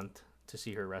 1 month to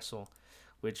see her wrestle,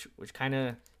 which kind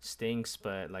of stinks.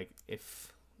 But like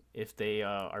if they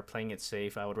are playing it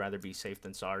safe, I would rather be safe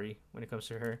than sorry when it comes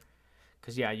to her.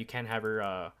 Cause yeah, you can't have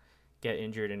her get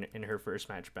injured in her first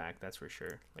match back. That's for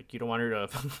sure. Like you don't want her to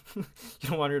you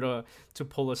don't want her to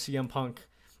pull a CM Punk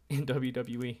in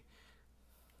WWE.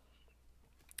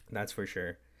 That's for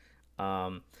sure.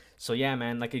 Um, so yeah,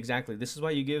 man, like exactly. This is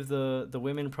why you give the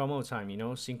women promo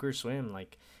time, sink or swim.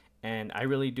 Like, and I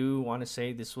really do want to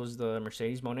say this was the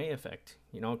Mercedes Monet effect,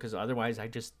 because otherwise I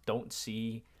just don't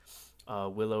see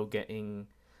Willow getting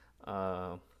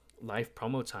uh live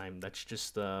promo time. That's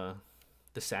just the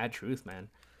sad truth, man.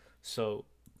 So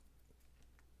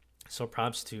so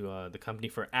props to the company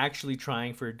for actually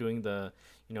trying for doing the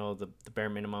bare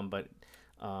minimum. But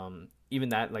even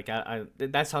that, like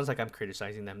that sounds like I'm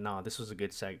criticizing them. No, this was a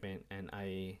good segment, and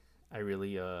I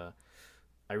really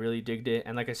I really digged it.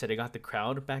 And like I said, it got the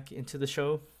crowd back into the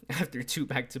show after two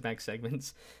back-to-back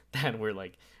segments that were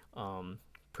like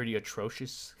pretty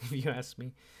atrocious if you ask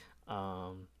me.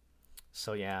 um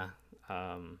so yeah,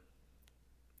 um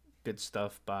good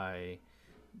stuff by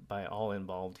all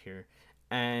involved here.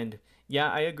 And yeah,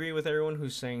 I agree with everyone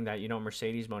who's saying that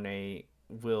Mercedes Monet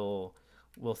will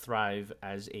thrive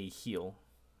as a heel.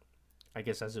 I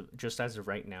guess as of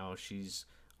right now, she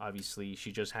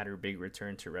just had her big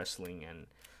return to wrestling, and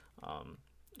um,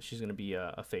 she's gonna be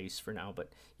a face for now.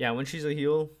 But yeah, when she's a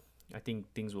heel, I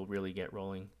think things will really get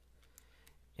rolling.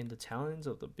 In the talons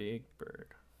of the big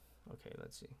bird. Okay,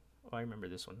 let's see. Oh, I remember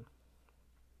this one.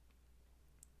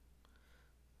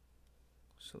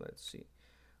 So let's see.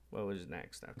 What was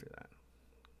next after that?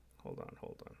 Hold on.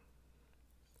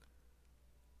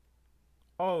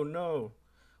 Oh no,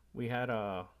 we had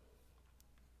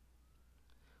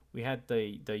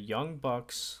the Young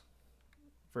Bucks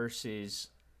versus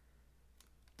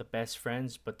the Best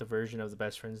Friends, but the version of the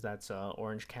Best Friends that's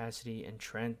Orange Cassidy and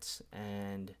Trent.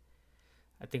 And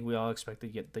I think we all expect to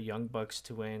get the Young Bucks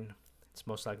to win. It's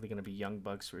most likely going to be Young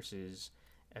Bucks versus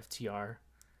FTR.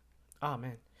 Oh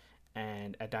man,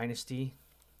 and at Dynasty.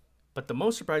 But the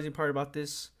most surprising part about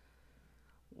this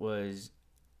was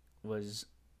was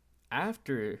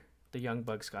after the Young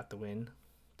Bucks got the win,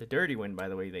 the dirty win, by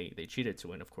the way. They cheated to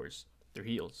win, of course. They're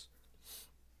heels.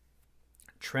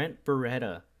 Trent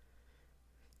Beretta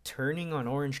turning on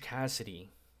Orange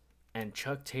Cassidy and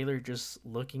Chuck Taylor just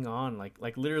looking on, like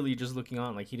literally just looking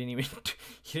on, like he didn't even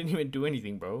he didn't even do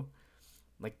anything, bro.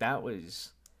 Like that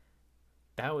was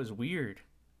weird.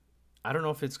 I don't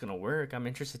know if it's gonna work. I'm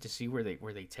interested to see where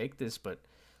they take this, but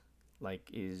like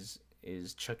is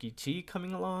Chucky T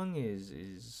coming along?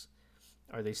 Is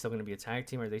Are they still gonna be a tag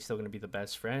team? Are they still gonna be the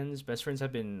Best Friends? Best Friends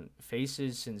have been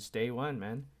faces since day one,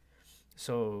 man.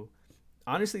 So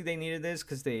honestly, they needed this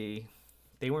because they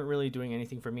weren't really doing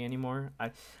anything for me anymore.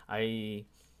 I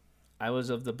I was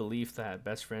of the belief that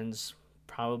Best Friends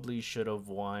probably should have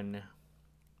won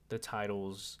the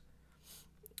titles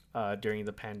during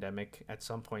the pandemic at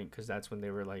some point because that's when they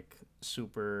were like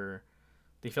super.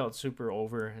 They felt super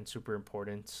over and super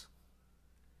important.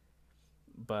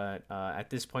 But at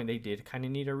this point, they did kind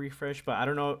of need a refresh. But I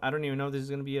don't know. I don't even know if this is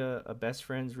gonna be a Best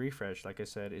Friends refresh. Like I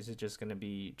said, is it just gonna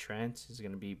be Trent? Is it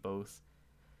gonna be both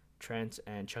Trent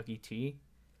and Chucky T?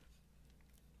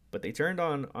 But they turned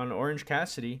on Orange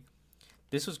Cassidy.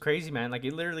 This was crazy, man. Like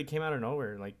it literally came out of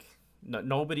nowhere. Like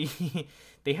nobody,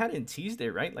 they hadn't teased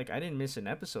it, right? Like I didn't miss an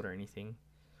episode or anything.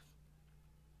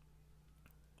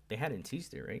 They hadn't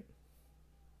teased it, right?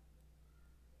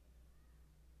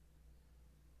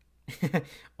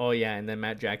 Oh yeah, and then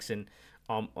Matt Jackson,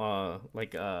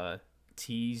 like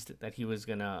teased that he was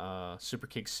gonna super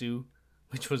kick Sue,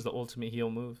 which was the ultimate heel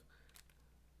move.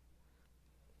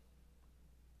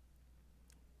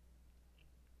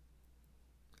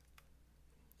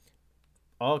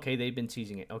 Oh, okay, they've been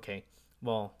teasing it. Okay,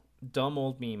 well, dumb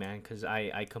old me, man, because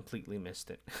I completely missed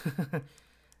it.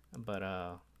 but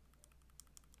uh,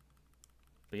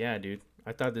 but yeah, dude,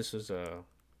 I thought this was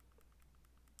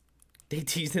they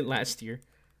teased it last year.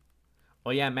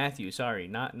 Oh yeah, Matthew. Sorry,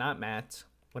 not Matt.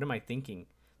 What am I thinking?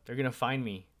 They're gonna find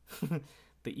me.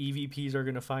 The EVPs are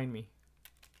gonna find me.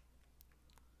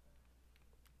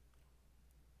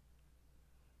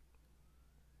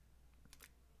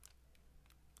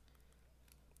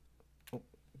 Oh,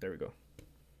 there we go.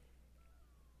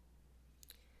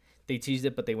 They teased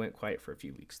it, but they went quiet for a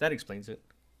few weeks. That explains it.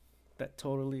 That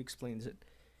totally explains it.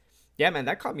 Yeah, man,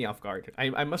 that caught me off guard.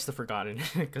 I must have forgotten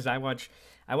because I watch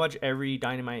every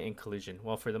Dynamite and Collision.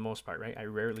 Well, for the most part, right? I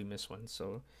rarely miss one.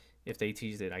 So if they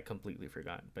teased it, I completely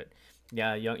forgot. But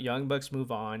yeah, Young Bucks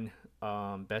move on.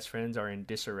 Best Friends are in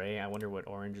disarray. I wonder what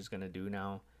Orange is gonna do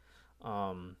now.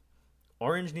 Um,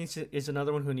 Orange is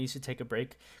another one who needs to take a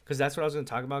break because that's what I was gonna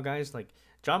talk about, guys. Like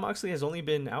John Moxley has only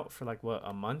been out for like what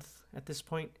a month at this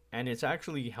point, and it's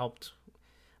actually helped.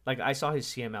 Like I saw his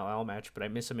CMLL match, but I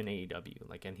miss him in AEW.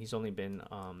 Like, and he's only been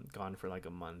gone for like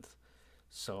a month,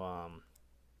 so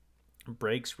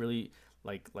breaks really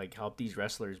like help these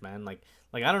wrestlers, man. Like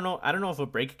I don't know if a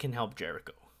break can help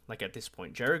Jericho. Like at this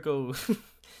point, Jericho,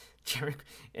 Jericho,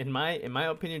 in my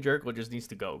opinion, Jericho just needs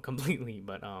to go completely.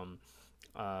 But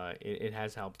it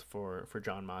has helped for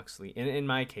John Moxley in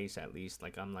my case at least.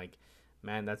 Like I'm like,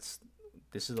 man, this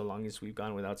is the longest we've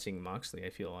gone without seeing Moxley. I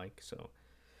feel like so.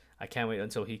 I can't wait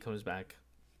until he comes back.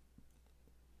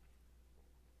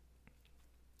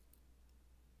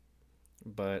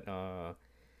 But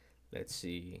let's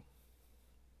see.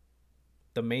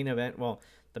 The main event, well,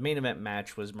 the main event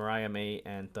match was Mariah May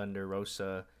and Thunder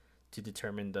Rosa to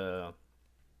determine the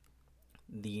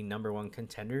number one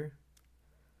contender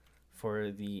for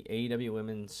the AEW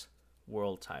Women's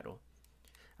World Title.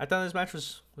 I thought this match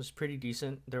was pretty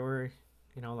decent. There were,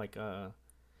 like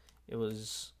it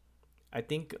was. I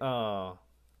think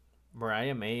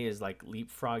Mariah May is like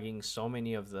leapfrogging so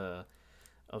many of the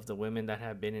women that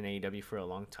have been in AEW for a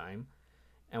long time.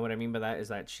 And what I mean by that is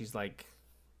that she's like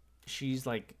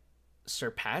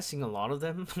surpassing a lot of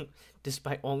them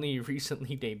despite only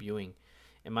recently debuting.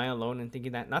 Am I alone in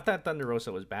thinking that? Not that Thunder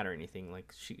Rosa was bad or anything.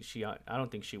 Like she I don't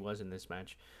think she was in this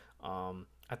match.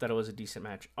 I thought it was a decent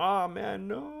match. Oh man,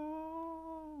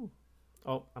 no.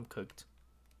 Oh, I'm cooked.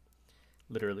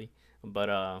 Literally.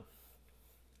 But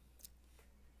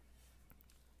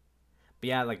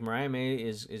yeah, like Mariah May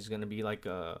is gonna be like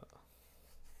a,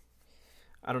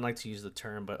 I don't like to use the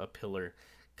term, but a pillar,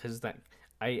 cause that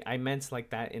I meant like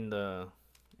that in the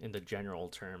general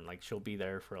term. Like she'll be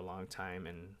there for a long time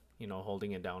and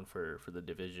holding it down for the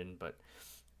division. But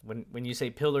when you say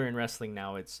pillar in wrestling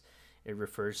now, it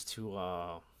refers to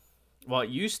well, it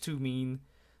used to mean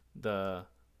the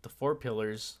four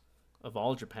pillars of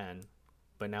all Japan,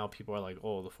 but now people are like,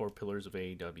 oh, the four pillars of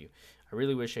AEW. I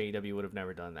really wish AEW would have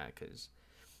never done that because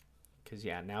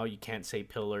yeah, now you can't say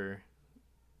pillar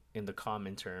in the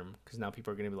common term because now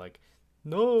people are gonna be like,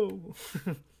 no.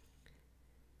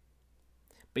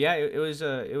 But yeah, it was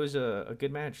a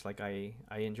good match. Like I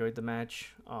enjoyed the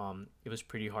match. It was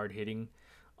pretty hard hitting.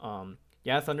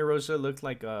 Yeah, Thunder Rosa looked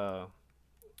like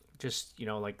just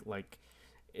like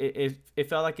it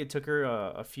felt like it took her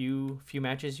a few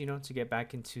matches to get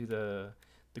back into the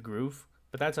groove,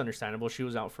 but that's understandable. She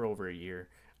was out for over a year,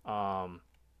 um,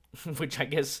 which I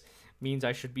guess means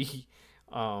I should be.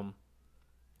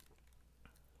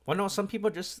 Well, no, some people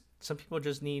just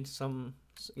need some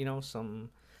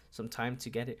time to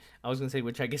get it. I was gonna say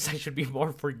which I guess I should be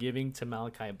more forgiving to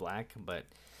Malachi Black, but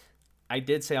I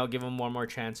did say I'll give him one more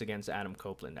chance against Adam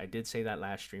Copeland. I did say that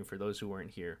last stream for those who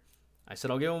weren't here. I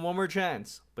said I'll give him one more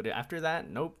chance, but after that,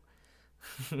 nope.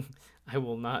 I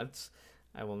will not.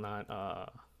 I will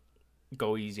not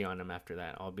go easy on him after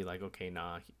that. I'll be like, okay,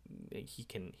 nah, he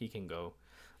can go.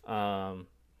 Um,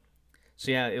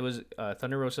 so yeah, it was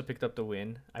Thunder Rosa picked up the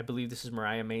win. I believe this is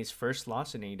Mariah May's first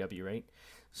loss in AEW, right?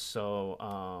 So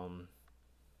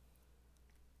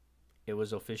it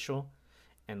was official,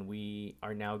 and we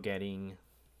are now getting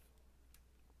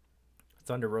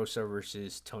Thunder Rosa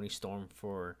versus Tony Storm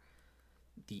for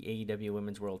the AEW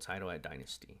Women's World Title at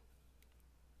Dynasty,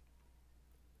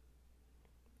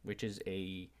 which is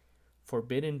a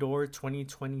Forbidden Door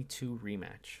 2022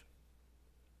 rematch.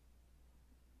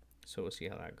 So we'll see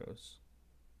how that goes.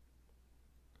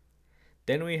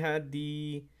 Then we had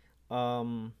the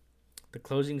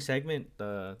closing segment,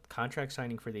 the contract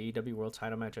signing for the AEW World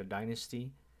Title match at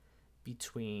Dynasty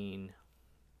between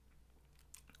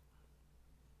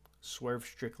Swerve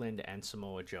Strickland and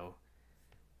Samoa Joe.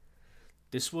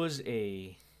 This was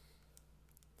a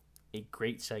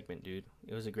great segment, dude.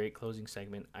 It was a great closing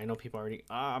segment. I know people already.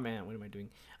 Ah, man, what am I doing?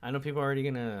 I know people are already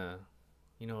gonna,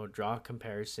 draw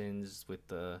comparisons with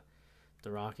the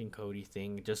Rock and Cody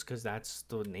thing, just because that's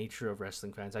the nature of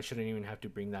wrestling fans. I shouldn't even have to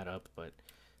bring that up, but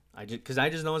I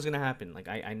just know it's gonna happen. Like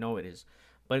I know it is,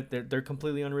 but they're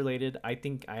completely unrelated. I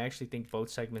actually think both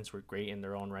segments were great in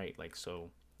their own right. Like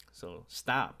so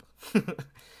stop.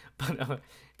 But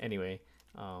anyway,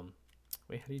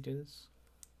 wait, how do you do this?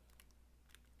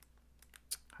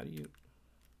 How do you?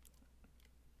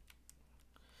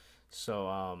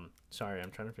 So sorry,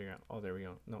 I'm trying to figure out. Oh, there we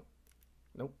go. No,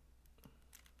 nope.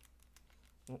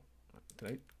 Oh,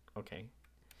 did I? Okay.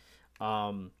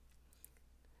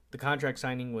 The contract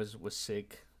signing was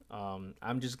sick.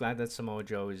 I'm just glad that Samoa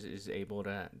Joe is able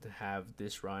to have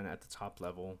this run at the top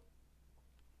level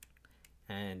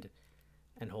and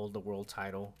hold the world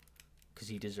title because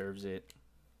he deserves it.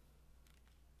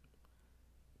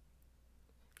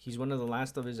 He's one of the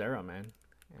last of his era, man.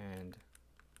 And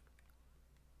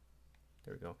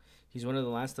there we go. He's one of the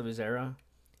last of his era.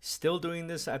 Still doing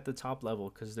this at the top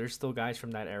level because there's still guys from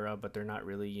that era, but they're not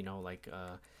really,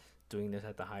 doing this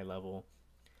at the high level.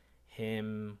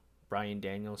 Him, Bryan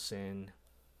Danielson.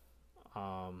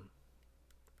 There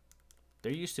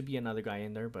used to be another guy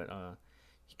in there, but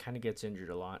he kind of gets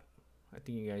injured a lot. I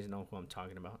think you guys know who I'm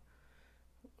talking about.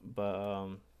 But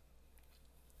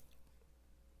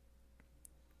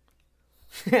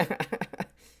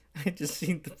I just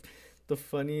seen the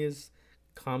funniest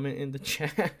comment in the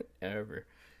chat ever.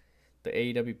 The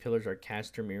AEW pillars are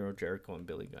Caster, Miro, Jericho, and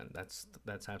Billy Gunn. That's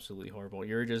absolutely horrible.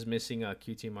 You're just missing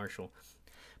QT Marshall.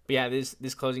 But yeah,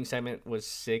 this closing segment was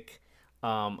sick.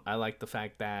 I like the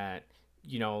fact that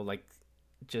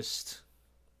just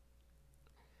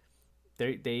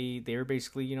they were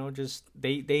basically just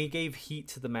they gave heat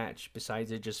to the match.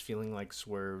 Besides it just feeling like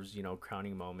Swerve's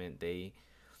crowning moment, they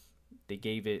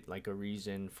gave it like a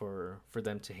reason for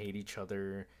them to hate each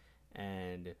other,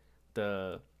 and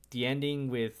the ending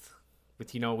with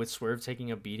Swerve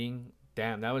taking a beating.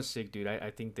 Damn, that was sick, dude.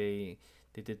 I think they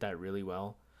did that really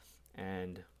well,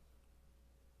 and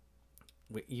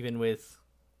even with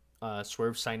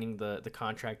Swerve signing the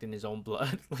contract in his own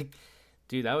blood, like,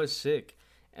 dude, that was sick.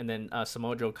 And then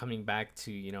Samoa Joe coming back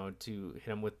to to hit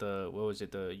him with the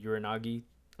the Uranagi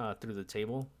through the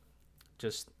table.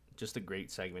 Just a great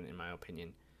segment in my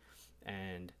opinion.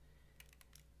 And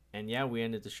yeah, we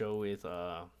ended the show with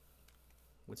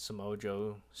Samoa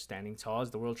Joe standing tall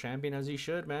as the world champion, as he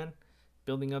should, man.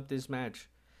 Building up this match.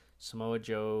 Samoa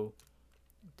Joe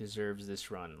deserves this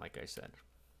run, like I said.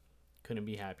 Couldn't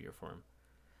be happier for him.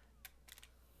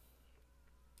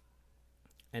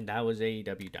 And that was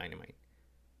AEW Dynamite.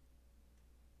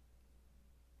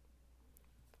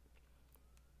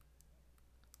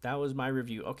 That was my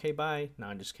review. Okay, bye. No,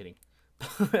 I'm just kidding.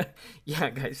 Yeah,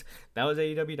 guys, that was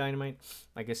AEW Dynamite.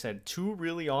 Like I said, two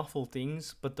really awful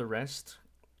things, but the rest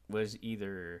was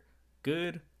either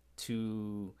good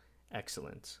to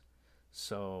excellent.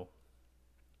 So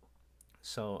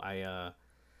I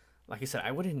like I said,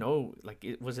 I wouldn't know. Like,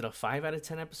 was it a 5 out of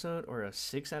 10 episode or a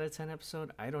 6 out of 10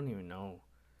 episode? I don't even know.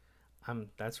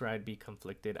 That's where I'd be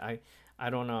conflicted. I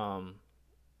don't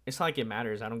It's not like it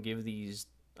matters. I don't give these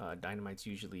Dynamites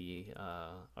usually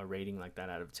a rating like that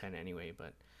out of 10 anyway.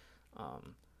 But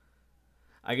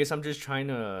I guess I'm just trying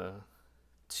to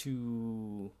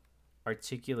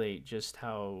articulate just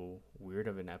how weird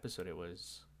of an episode it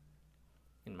was,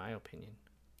 in my opinion.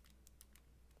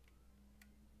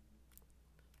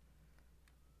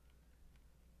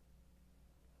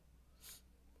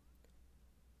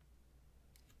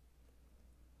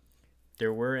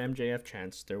 There were MJF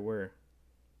chants. There were.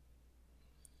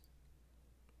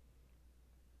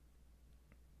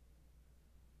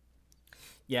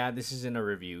 Yeah, this isn't a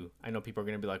review. I know people are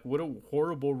gonna be like, "What a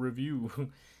horrible review."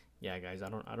 Yeah, guys, I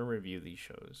don't review these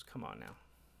shows. Come on now.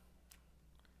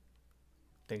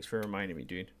 Thanks for reminding me,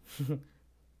 dude.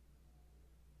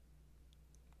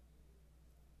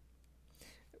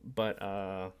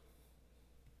 But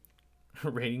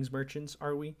ratings merchants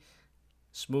are we?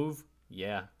 Smooth?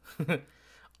 Yeah.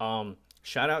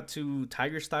 Shout out to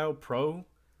Tiger Style Pro,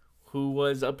 who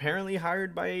was apparently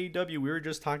hired by AEW. We were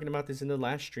just talking about this in the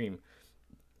last stream.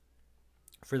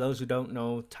 For those who don't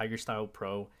know, Tiger Style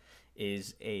Pro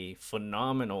is a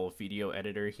phenomenal video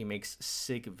editor. He makes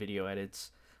sick video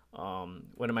edits. One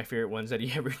of my favorite ones that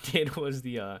he ever did was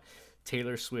the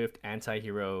Taylor Swift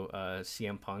anti-hero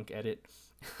CM Punk edit.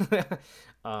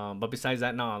 But besides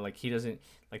that, no, like he doesn't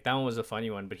like that one was a funny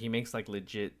one, but he makes like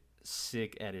legit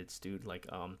sick edits, dude. Like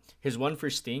his one for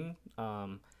Sting,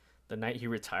 the night he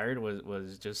retired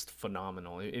was just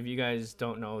phenomenal. If you guys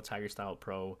don't know Tiger Style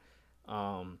Pro,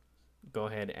 go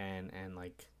ahead and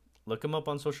like look him up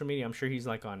on social media. I'm sure he's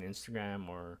like on Instagram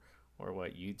or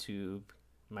what YouTube,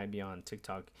 might be on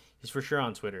TikTok. He's for sure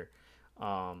on Twitter.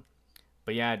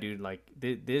 But yeah, dude, like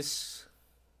this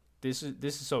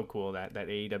is so cool that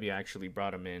AEW actually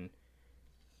brought him in.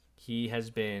 He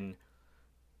has been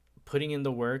putting in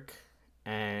the work,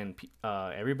 and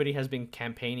everybody has been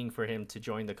campaigning for him to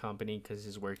join the company because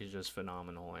his work is just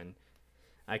phenomenal. And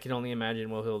I can only imagine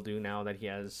what he'll do now that he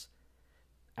has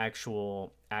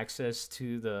actual access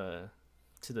to the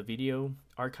video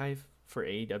archive for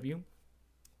AEW.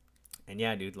 And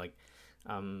yeah, dude, like,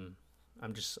 I'm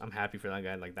happy for that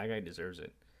guy. Like that guy deserves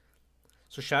it.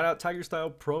 So shout out Tiger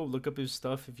Style Pro. Look up his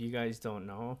stuff if you guys don't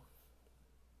know.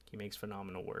 He makes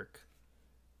phenomenal work.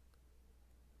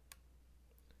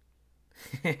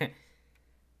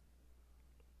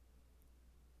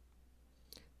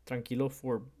 Tranquilo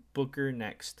for Booker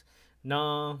next.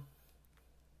 Nah.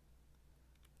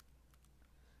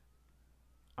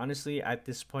 Honestly, at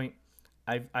this point,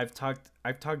 I've talked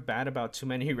bad about too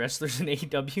many wrestlers in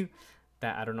AEW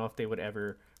that I don't know if they would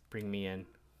ever bring me in.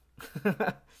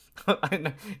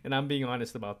 And I'm being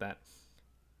honest about that.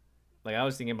 Like I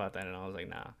was thinking about that and I was like,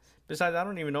 nah. Besides, I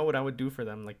don't even know what I would do for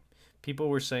them. Like people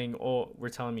were saying, "Oh, we're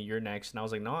telling me you're next," and I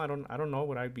was like, "No, I don't know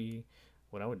what I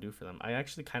would do for them." I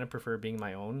actually kind of prefer being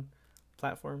my own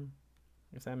platform,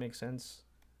 if that makes sense.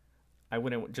 I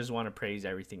wouldn't just want to praise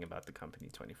everything about the company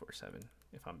 24/7,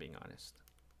 if I'm being honest.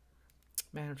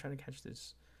 Man, I'm trying to catch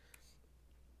this.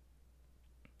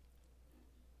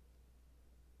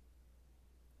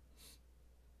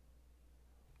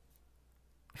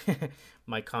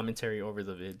 My commentary over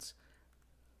the vids.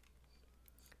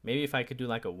 Maybe if I could do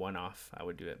like a one-off, I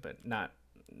would do it, but not.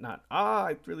 Ah,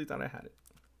 I really thought I had it,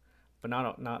 but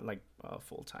not like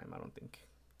full time. I don't think.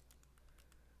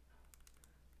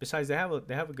 Besides, they have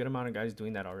a good amount of guys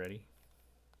doing that already.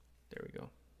 There we go.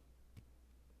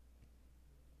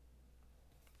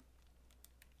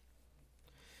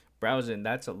 Browsing,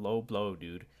 that's a low blow,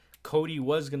 dude. Cody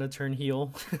was gonna turn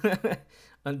heel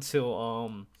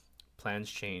until plans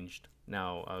changed.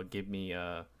 Now give me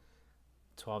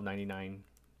 $12.99.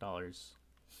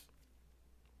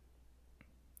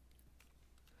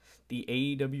 The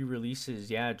AEW releases,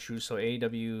 yeah, true. So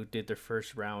AEW did their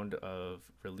first round of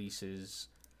releases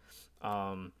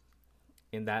um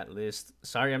in that list.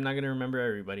 Sorry, I'm not gonna remember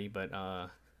everybody, but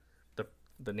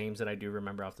the names that I do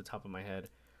remember off the top of my head.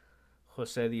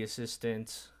 Jose the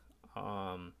assistant,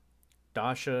 um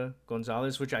Dasha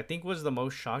Gonzalez, which I think was the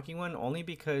most shocking one, only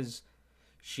because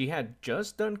she had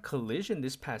just done Collision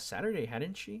this past Saturday,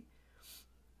 hadn't she?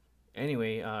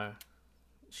 Anyway,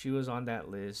 she was on that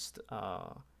list.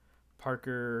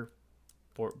 Parker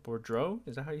Boudreaux,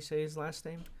 is that how you say his last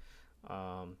name?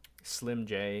 Slim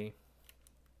J.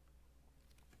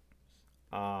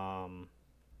 Um,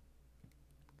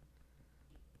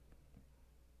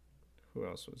 who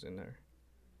else was in there?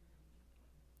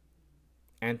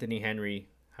 Anthony Henry.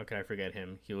 How could I forget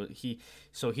him? He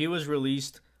was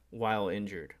released while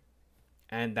injured,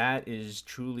 and that is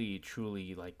truly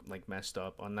like messed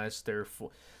up. Unless they're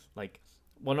like,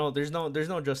 well, no, there's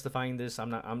no justifying this.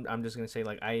 I'm just gonna say,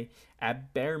 like,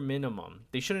 at bare minimum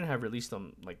they shouldn't have released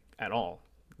him like at all.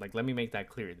 Like, let me make that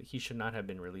clear, that he should not have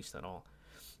been released at all.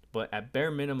 But at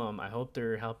bare minimum, I hope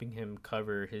they're helping him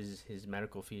cover his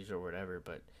medical fees or whatever.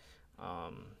 But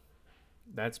um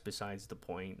that's besides the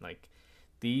point. Like,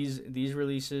 these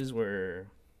releases were,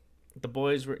 the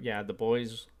boys,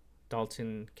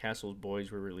 Dalton Castle's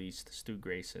boys were released. Stu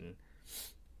Grayson.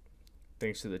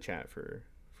 Thanks to the chat for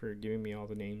giving me all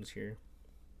the names here.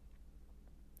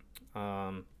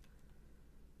 Um,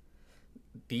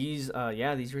 these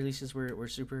releases were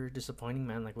super disappointing,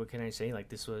 man. Like, what can I say? Like,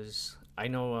 this was, I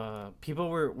know people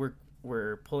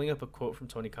were pulling up a quote from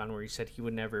Tony Khan where he said he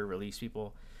would never release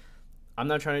people. I'm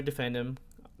not trying to defend him.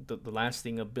 The last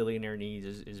thing a billionaire needs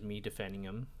is me defending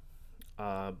him.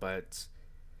 But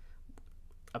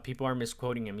people are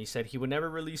misquoting him. He said he would never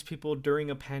release people during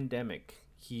a pandemic.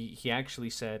 He actually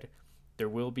said there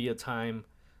will be a time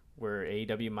where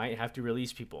AEW might have to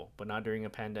release people, but not during a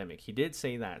pandemic. He did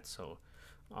say that. So,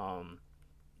 um,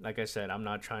 like I said, I'm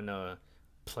not trying to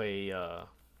play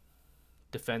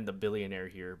defend the billionaire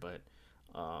here, but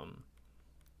um,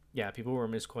 yeah, people were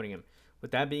misquoting him.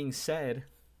 With that being said,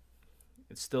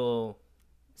 it's still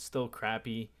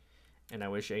crappy, and I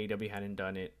wish AEW hadn't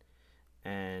done it.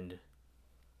 And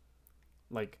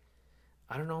like,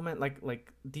 I don't know, man.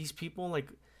 Like these people, like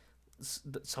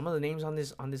some of the names on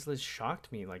this list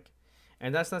shocked me. Like,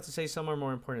 and that's not to say some are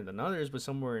more important than others, but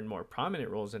some were in more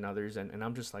prominent roles than others. And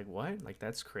I'm just like, what? Like,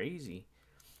 that's crazy.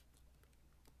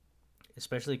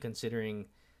 Especially considering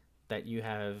that you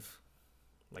have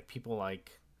like people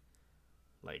like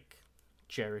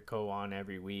Jericho on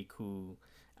every week who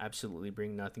absolutely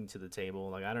bring nothing to the table.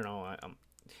 Like, I don't know.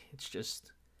 It's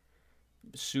just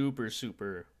super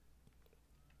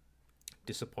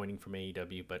disappointing from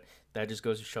AEW. But that just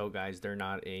goes to show, guys, they're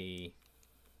not a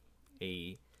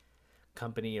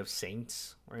company of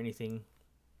saints or anything.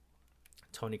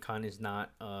 Tony Khan is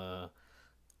not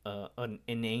an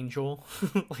angel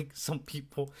like some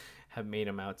people have made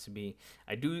him out to be.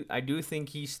 I do think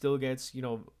he still gets,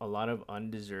 a lot of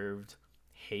undeserved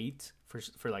hate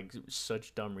for like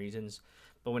such dumb reasons.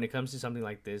 But when it comes to something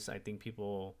like this, I think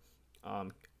people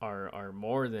are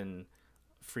more than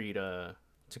free to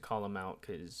call him out,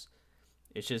 because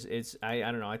I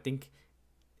don't know. I think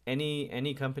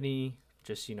any company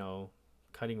just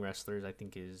cutting wrestlers, I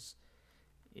think is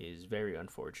very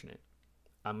unfortunate.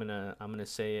 I'm gonna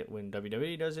say it when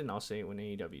WWE does it, and I'll say it when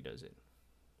AEW does it.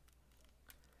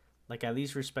 Like, at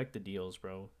least respect the deals,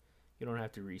 bro. You don't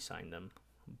have to re-sign them.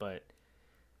 But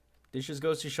this just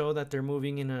goes to show that they're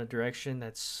moving in a direction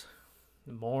that's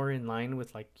more in line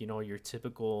with, like, your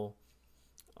typical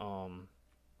um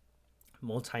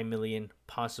multi-million,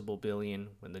 possible billion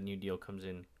when the new deal comes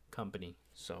in company.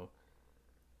 So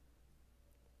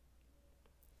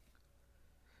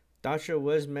Dasha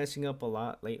was messing up a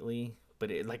lot lately,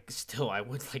 but it, like, still, I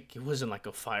would, like, it wasn't like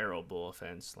a fireable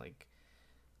offense. Like,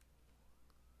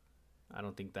 I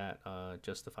don't think that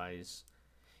justifies.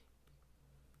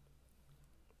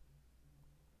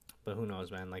 But who knows,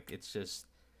 man? Like, it's just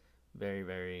very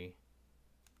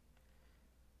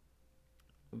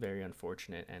very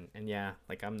unfortunate. And yeah,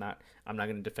 like, I'm not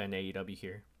gonna defend AEW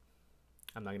here.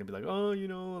 I'm not gonna be like,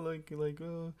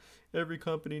 oh, every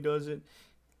company does it.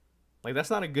 Like, that's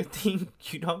not a good thing,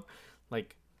 you know.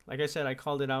 Like I said, I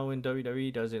called it out when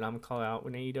WWE does it. I'm gonna call it out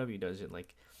when AEW does it.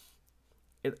 Like,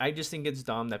 I just think it's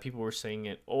dumb that people were saying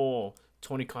it. Oh,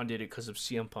 Tony Khan did it because of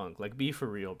CM Punk. Like, be for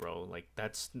real, bro. Like,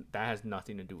 that has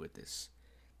nothing to do with this.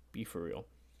 Be for real.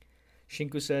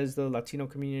 Shinku says the Latino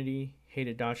community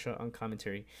hated Dasha on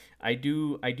commentary. I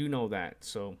do know that.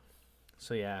 So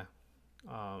yeah.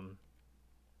 Um,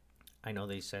 I know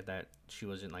they said that she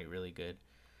wasn't, like, really good.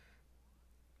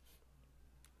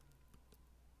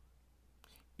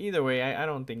 Either way, I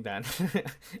don't think that.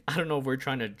 I don't know if we're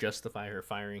trying to justify her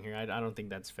firing here. I don't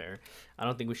think that's fair. I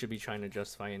don't think we should be trying to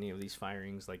justify any of these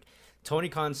firings. Like, Tony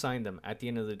Khan signed them at the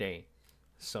end of the day.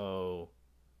 So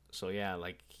yeah,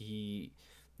 like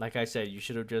I said, you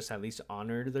should have just at least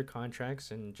honored their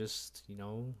contracts and just,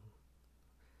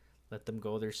 let them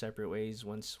go their separate ways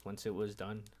once it was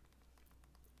done.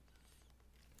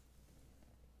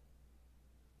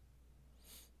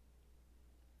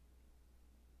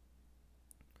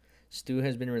 Stu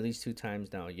has been released 2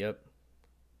 times now. Yep.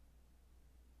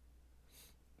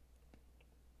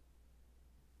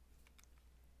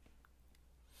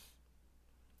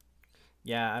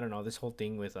 Yeah, I don't know. This whole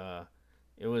thing with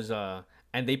it was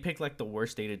and they picked, like, the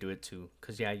worst day to do it too,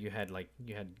 cuz yeah, you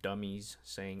had dummies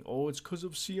saying, "Oh, it's cuz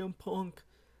of CM Punk."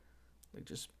 Like,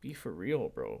 just be for real,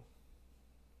 bro.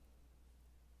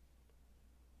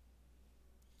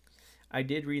 I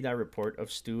did read that report of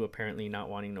Stu apparently not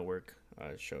wanting to work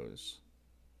shows.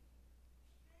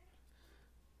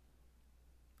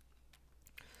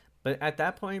 But at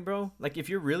that point, bro, like, if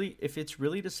it's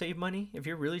really to save money, if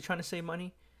you're really trying to save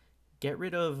money, get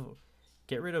rid of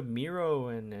Miro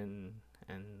and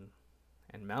and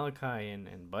Malachi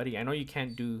and Buddy. I know you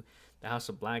can't do the House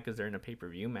of Black because they're in a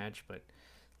pay-per-view match, but,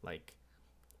 like,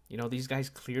 these guys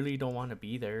clearly don't want to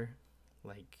be there.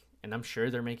 Like, and I'm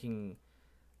sure they're making,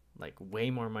 like way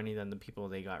more money than the people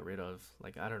they got rid of.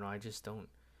 Like I don't know, I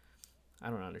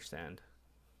don't understand.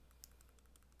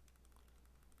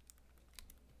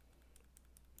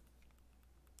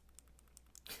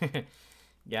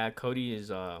 Yeah, Cody is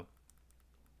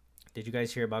did you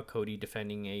guys hear about Cody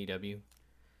defending AEW?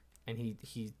 And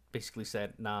he basically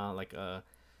said, "Nah, like what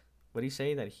did he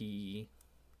say that he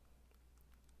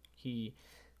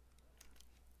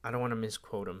I don't want to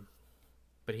misquote him,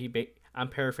 but I'm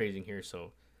paraphrasing here,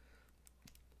 so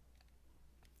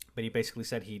but he basically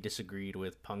said he disagreed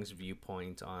with Punk's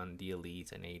viewpoint on the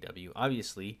Elite and AEW.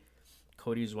 Obviously,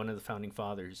 Cody is one of the founding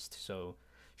fathers, so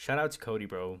shout out to Cody,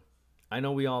 bro. I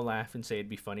know we all laugh and say it'd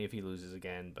be funny if he loses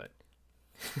again, but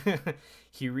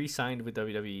he re-signed with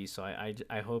WWE, so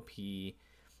I hope he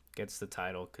gets the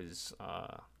title because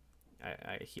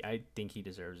I think he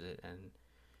deserves it, and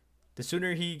the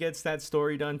sooner he gets that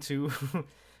story done too,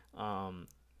 um,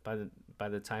 by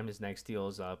the time his next deal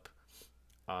is up,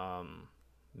 um,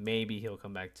 maybe he'll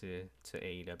come back to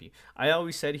AEW. I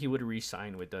always said he would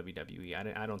re-sign with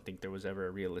WWE. I don't think there was ever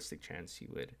a realistic chance he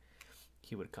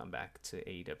would come back to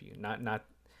AEW.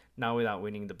 Not without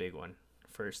winning the big one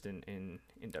first in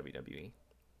WWE.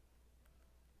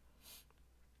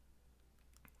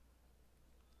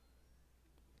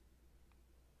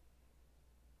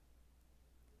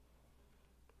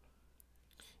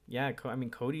 Yeah, I mean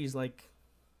Cody's like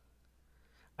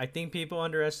I think people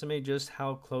underestimate just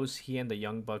how close he and the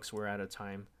Young Bucks were at a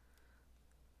time.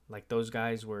 Like those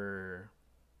guys were,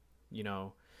 you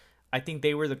know, I think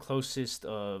they were the closest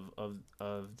of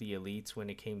the elites when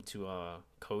it came to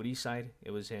Cody's side.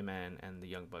 It was him and the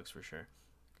Young Bucks for sure.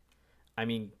 I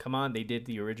mean, come on, they did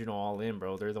the original All In,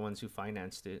 bro. They're the ones who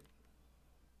financed it.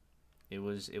 It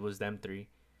was them three.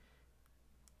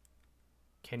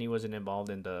 Kenny wasn't involved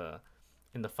in the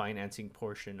financing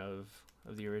portion of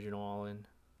the original All In.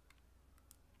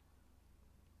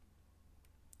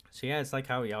 So yeah, it's like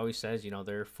how he always says, you know,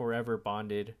 they're forever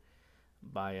bonded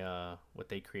by what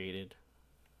they created,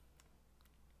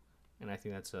 and I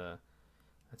think that's a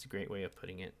great way of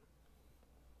putting it.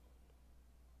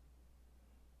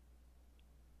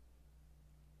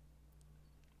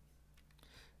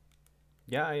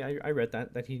 Yeah, I read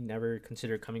that he never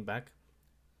considered coming back.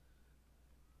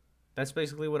 That's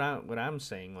basically what I'm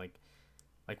saying. Like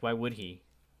why would he?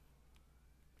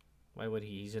 Why would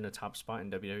he? He's in a top spot in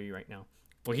WWE right now.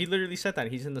 Well, he literally said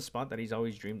that he's in the spot that he's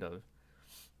always dreamed of.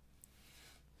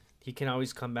 He can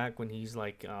always come back when he's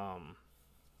like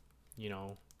you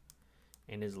know,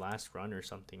 in his last run or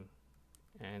something.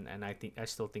 And I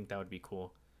still think that would be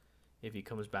cool if he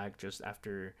comes back just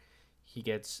after he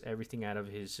gets everything out of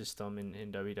his system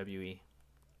in WWE.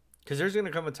 Because there's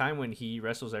gonna come a time when he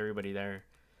wrestles everybody there,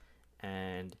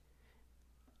 and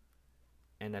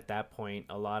at that point,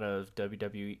 a lot of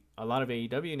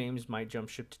AEW names might jump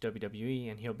ship to WWE,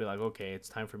 and he'll be like, okay, it's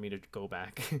time for me to go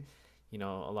back. You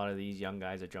know, a lot of these young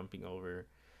guys are jumping over,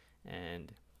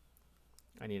 and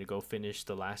I need to go finish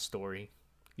the last story.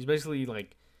 He's basically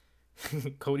like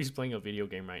Cody's playing a video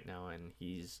game right now, and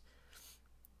he's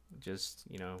just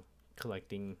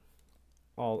collecting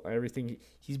all everything.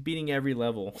 He's beating every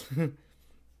level.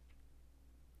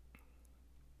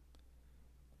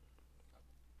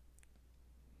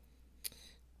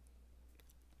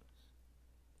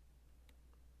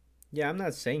 Yeah, I'm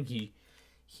not saying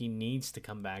he needs to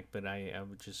come back, but I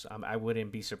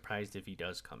wouldn't be surprised if he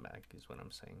does come back. Is what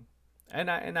I'm saying, and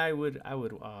I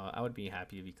would be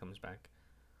happy if he comes back,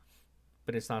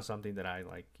 but it's not something that I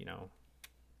like.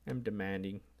 Am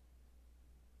demanding.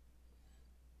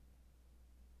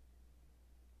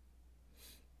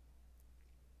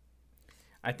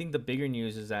 I think the bigger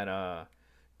news is that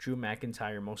Drew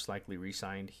McIntyre most likely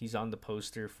resigned. He's on the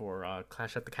poster for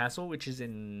Clash at the Castle, which is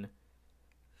in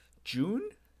June.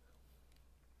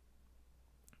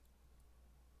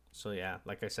 So yeah,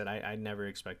 like I said, I never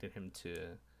expected him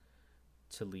to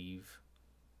leave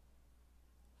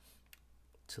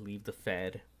the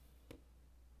Fed.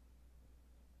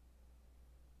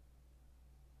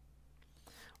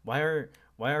 Why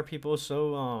are people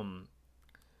so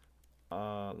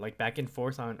like back and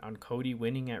forth on Cody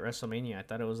winning at WrestleMania? I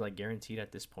thought it was like guaranteed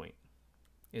at this point.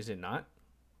 Is it not?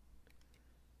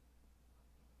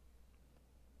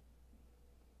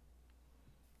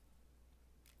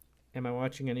 Am I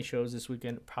watching any shows this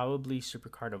weekend? Probably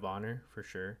Supercard of Honor for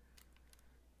sure.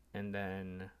 And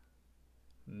then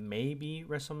maybe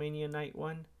WrestleMania Night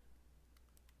 1.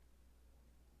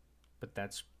 But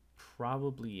that's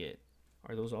probably it.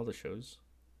 Are those all the shows?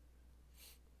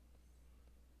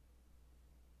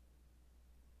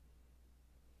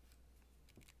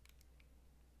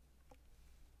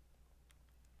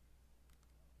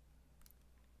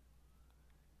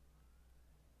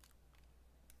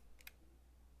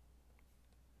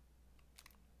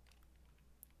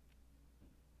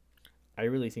 I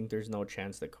really think there's no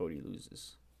chance that Cody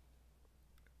loses.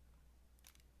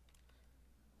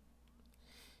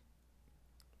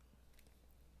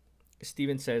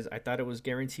 Steven says, I thought it was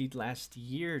guaranteed last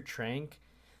year, Trank.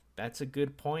 That's a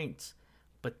good point.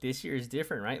 But this year is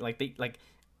different, right?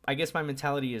 I guess my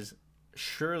mentality is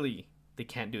surely they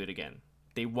can't do it again.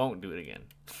 They won't do it again.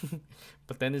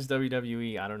 But then it's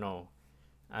WWE. I don't know.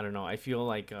 I don't know. I feel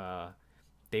like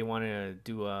they want to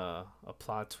do a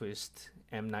plot twist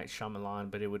M Night Shyamalan,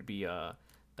 but it would be the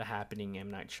Happening M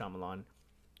Night Shyamalan.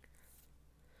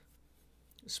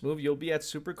 Smooth, you'll be at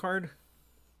Supercard,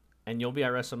 and you'll be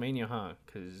at WrestleMania, huh?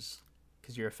 Cause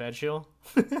you're a Fed shill.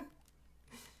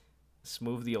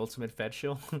 Smooth, the ultimate Fed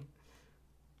shill.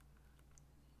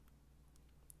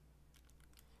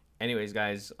 Anyways,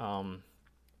 guys,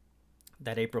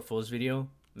 that April Fool's video,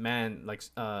 man, like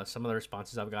some of the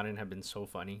responses I've gotten have been so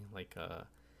funny.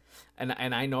 And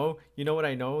I know, you know what,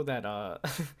 I know that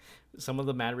some of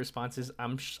the mad responses,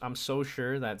 I'm so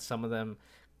sure that some of them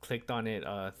clicked on it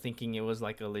thinking it was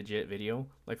like a legit video,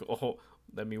 like, oh,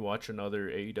 let me watch another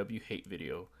AEW hate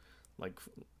video, like,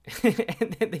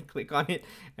 and then they click on it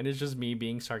and it's just me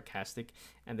being sarcastic,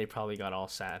 and they probably got all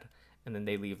sad, and then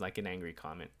they leave like an angry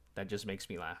comment that just makes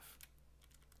me laugh.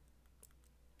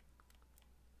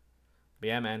 But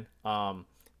yeah, man,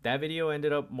 that video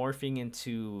ended up morphing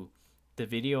into the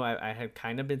video I had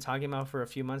kind of been talking about for a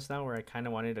few months now, where I kind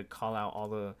of wanted to call out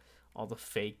all the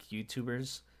fake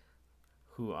YouTubers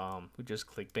who just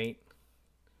clickbait.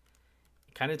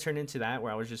 It kind of turned into that,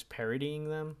 where I was just parodying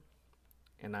them,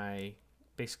 and I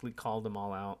basically called them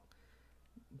all out.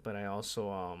 But I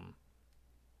also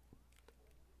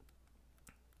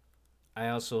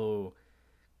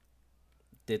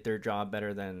did their job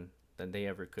better than they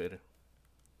ever could.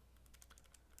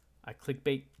 I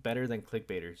clickbait better than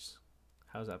clickbaiters.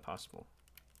 How's that possible?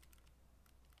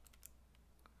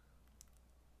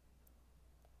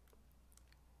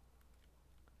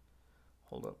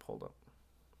 Hold up.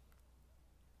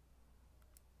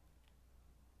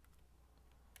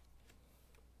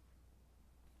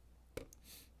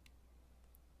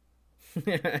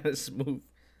 Smooth.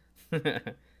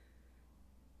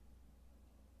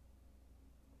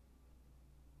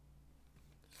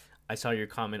 I saw your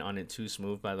comment on it too,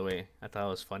 Smooth, by the way. I thought it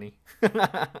was funny.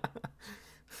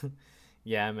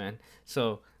 Yeah, man.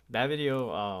 So that video,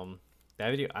 I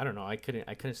don't know, I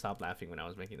couldn't stop laughing when I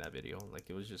was making that video. Like,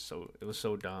 it was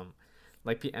so dumb.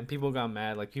 Like, and people got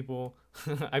mad. Like, people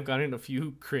I've gotten a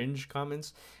few cringe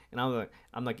comments, and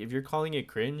I'm like, if you're calling it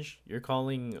cringe, you're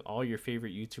calling all your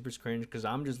favorite YouTubers cringe, because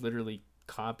I'm just literally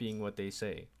copying what they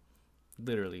say.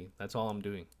 Literally, that's all I'm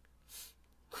doing.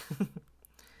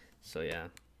 So yeah.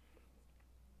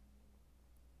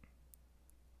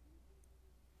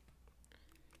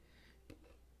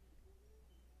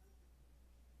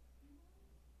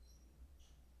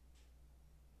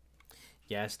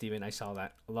 Yeah, Steven, I saw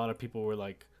that. A lot of people were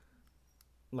like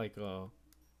what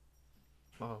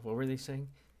were they saying?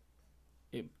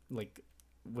 It like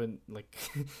when like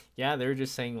yeah, they were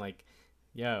just saying like,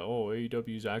 yeah, oh,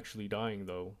 AEW is actually dying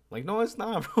though. Like, no, it's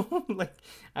not, bro. Like,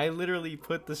 I literally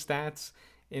put the stats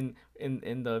in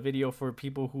the video for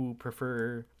people who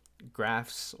prefer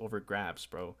graphs over grabs,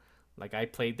 bro. Like, I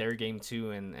played their game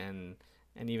too, and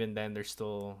even then they're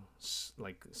still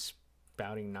like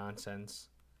spouting nonsense.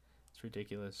 It's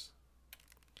ridiculous.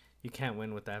 You can't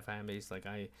win with that fan base. Like,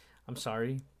 I'm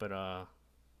sorry, but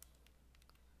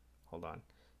hold on.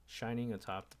 Shining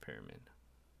atop the pyramid.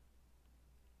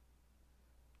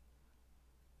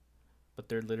 But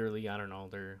they're literally, I don't know,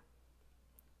 they're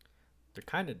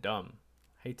kind of dumb.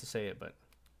 I hate to say it, but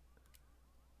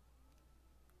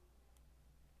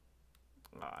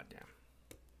ah, damn.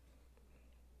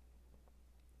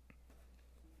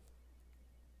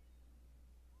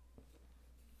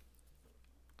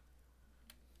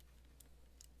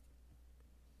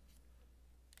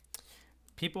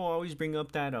 People always bring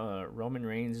up that Roman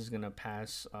Reigns is gonna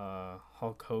pass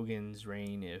Hulk Hogan's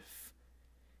reign if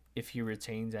he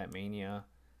retains at Mania.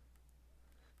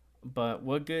 But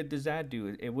what good does that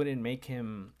do? It wouldn't make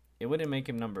him. It wouldn't make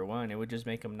him number one. It would just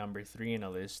make him number three in a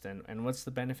list. And what's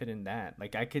the benefit in that?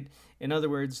 Like, I could, in other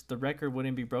words, the record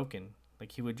wouldn't be broken.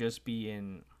 Like, he would just be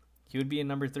in. He would be in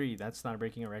number three. That's not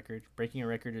breaking a record. Breaking a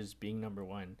record is being number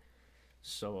one.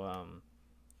 So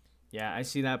yeah, I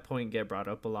see that point get brought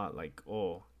up a lot. Like,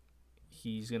 oh,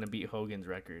 he's gonna beat Hogan's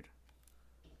record.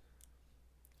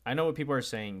 I know what people are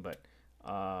saying, but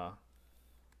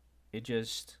it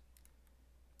just,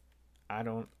 I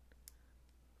don't.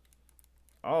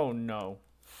 Oh no.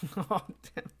 Oh,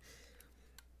 damn.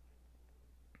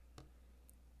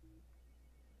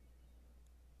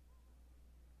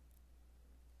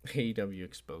 AEW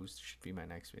exposed should be my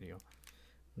next video.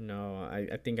 No,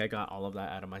 I think I got all of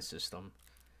that out of my system.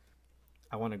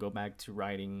 I want to go back to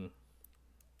writing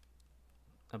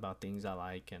about things I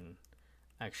like and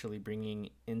actually bringing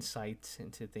insight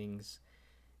into things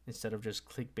instead of just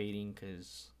clickbaiting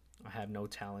because I have no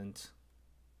talent.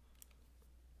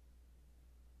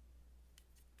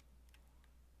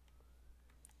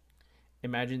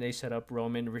 Imagine they set up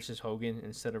Roman versus Hogan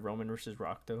instead of Roman versus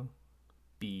Rock, though.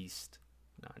 Beast.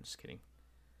 Nah, just kidding.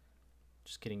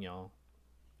 Just kidding, y'all.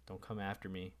 Don't come after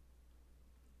me.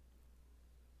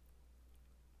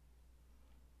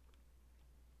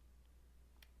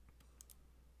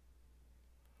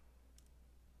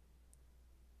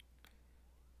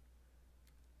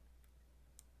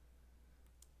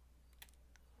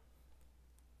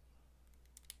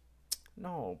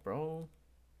 No, bro.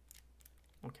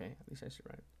 Okay, at least I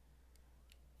survived.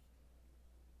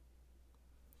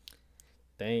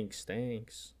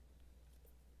 Thanks.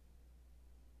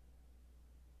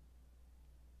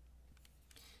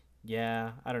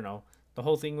 Yeah, I don't know. The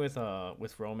whole thing with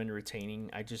Roman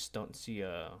retaining, I just don't see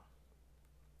a.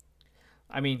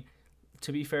 I mean,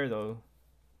 to be fair though,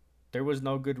 there was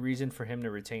no good reason for him to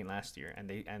retain last year,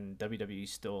 and WWE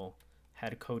still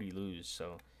had Cody lose.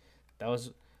 So that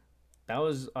was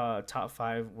top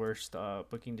five worst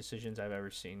booking decisions I've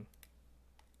ever seen,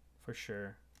 for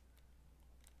sure.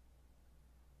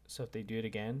 So if they do it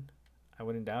again, I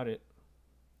wouldn't doubt it.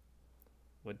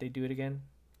 Would they do it again?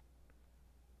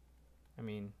 I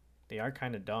mean, they are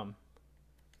kind of dumb.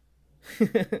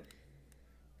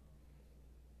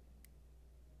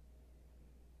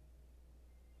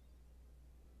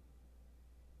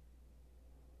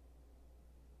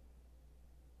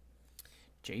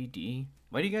 JD,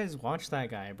 why do you guys watch that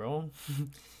guy, bro?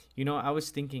 You know, I was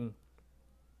thinking,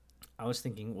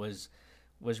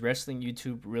 was wrestling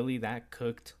YouTube really that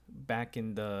cooked back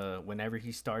in the whenever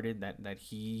he started, that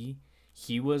he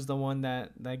was the one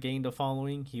that gained a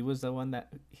following. He was the one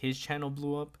that his channel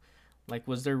blew up. Like,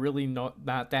 was there really not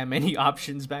that many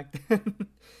options back then?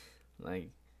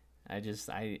 Like,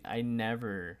 I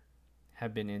never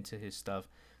have been into his stuff.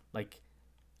 Like,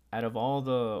 out of all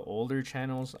the older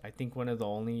channels, I think one of the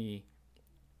only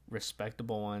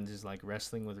respectable ones is like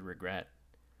Wrestling with Regret.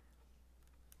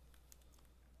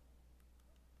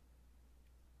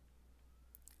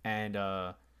 And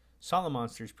Solid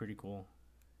Monster is pretty cool.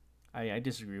 I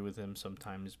disagree with him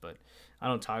sometimes, but I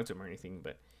don't talk to him or anything.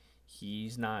 But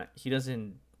he's not. He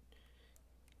doesn't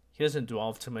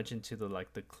delve too much into the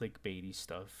like the clickbaity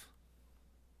stuff.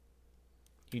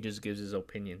 He just gives his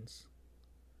opinions.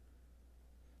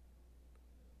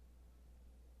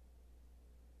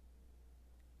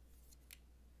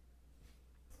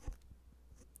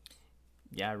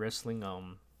 Yeah, wrestling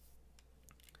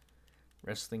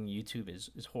YouTube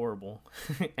is horrible,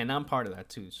 and I'm part of that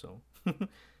too. So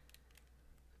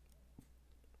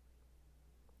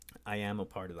I am a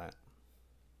part of that.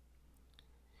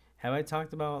 Have I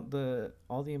talked about the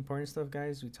all the important stuff,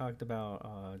 guys? We talked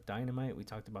about Dynamite. We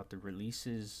talked about the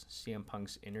releases, CM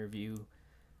Punk's interview,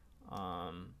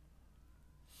 um,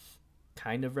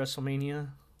 kind of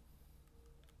WrestleMania.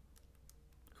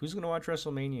 Who's gonna watch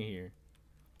WrestleMania here?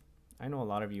 I know a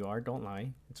lot of you are. Don't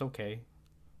lie. It's okay.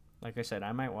 Like I said,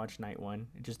 I might watch night one.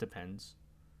 It just depends.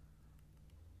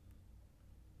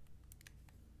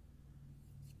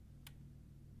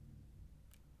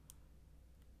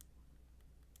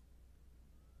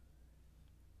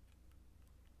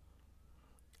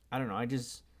 I don't know.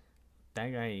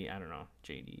 That guy. I don't know.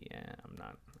 JD. Yeah,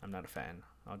 I'm not a fan.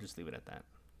 I'll just leave it at that.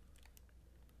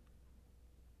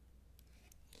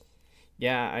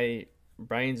 Yeah, I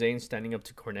Brian Zane standing up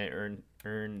to Cornette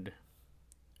earned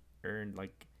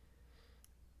like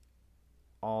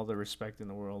all the respect in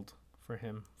the world for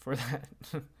him for that.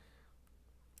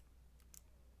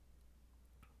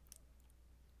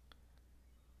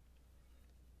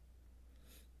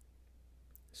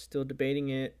 Still debating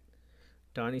it.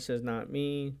 Donnie says not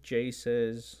me. Jay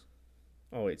says,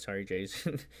 oh wait, sorry,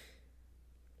 Jason.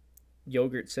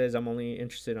 Yogurt says I'm only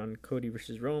interested on Cody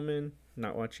versus Roman.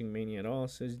 Not watching Mania at all.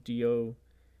 Says Dio.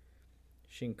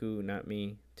 Shinku, not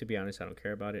me. To be honest, I don't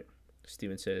care about it.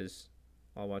 Steven says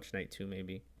I'll watch night two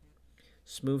maybe.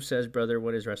 Smooth says, brother,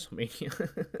 what is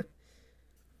WrestleMania?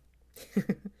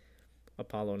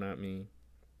 Apollo, not me.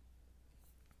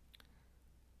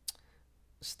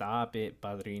 Stop it,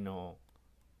 Padrino.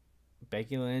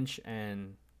 Becky Lynch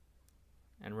and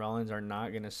Rollins are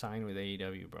not gonna sign with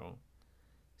AEW, bro.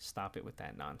 Stop it with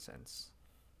that nonsense.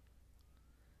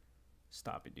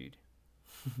 Stop it, dude.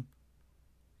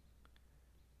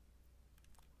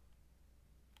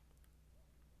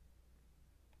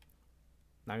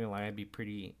 Not gonna lie, I'd be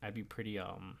pretty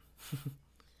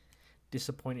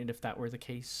disappointed if that were the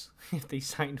case. If they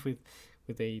signed with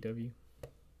AEW.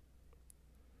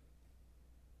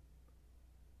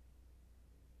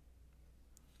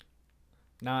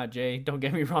 Nah, Jay, don't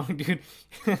get me wrong, dude.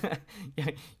 Yeah,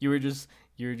 you were just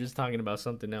talking about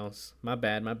something else. My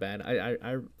bad, my bad.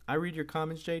 I read your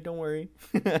comments, Jay. Don't worry.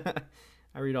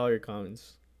 I read all your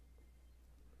comments.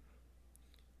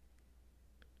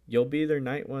 You'll be there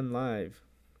night one live.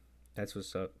 That's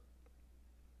what's up.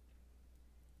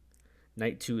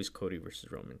 Night two is Cody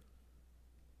versus Roman.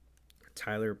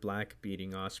 Tyler Black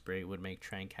beating Osprey would make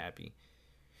Tranq happy.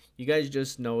 You guys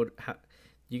just know how.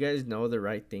 You guys know the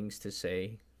right things to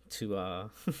say to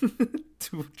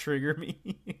to trigger me.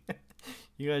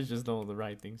 You guys just know the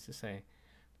right things to say.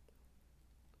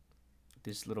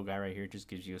 This little guy right here just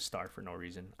gives you a star for no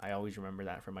reason. I always remember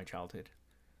that from my childhood.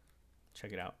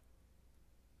 Check it out.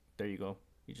 There you go.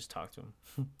 You just talk to him.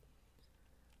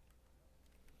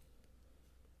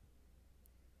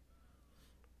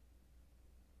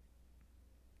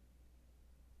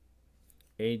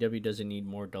 AEW doesn't need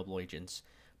more double agents.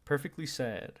 Perfectly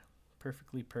said.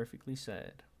 Perfectly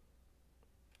said.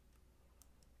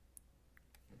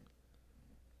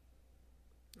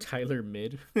 Tyler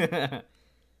Mid. Can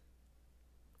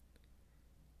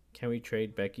we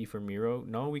trade Becky for Miro?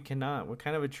 No, we cannot. What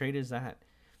kind of a trade is that?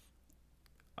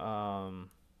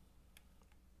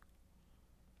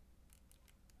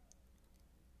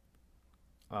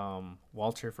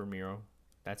 Walter for Miro.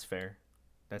 That's fair.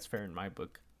 That's fair in my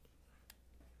book.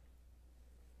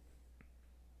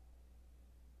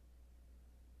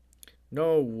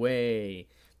 No way.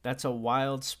 That's a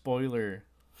wild spoiler.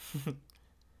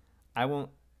 I won't.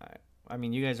 I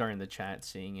mean, you guys are in the chat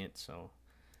seeing it, so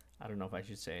I don't know if I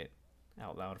should say it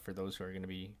out loud for those who are going to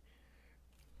be.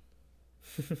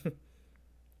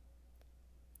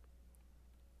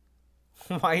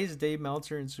 Why is Dave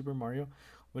Meltzer in Super Mario?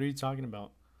 What are you talking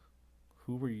about?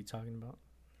 Who were you talking about?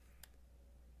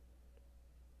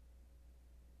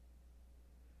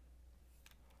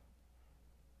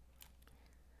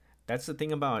 That's the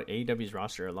thing about AEW's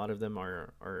roster. A lot of them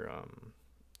are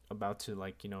about to,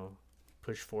 like,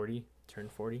 push 40, turn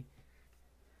 40.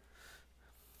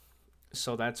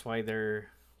 So that's why they're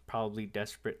probably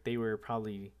desperate. They were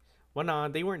probably, well, no,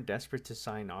 they weren't desperate to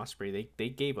sign Osprey. They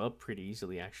gave up pretty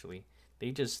easily, actually.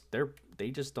 They just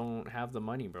don't have the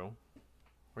money, bro,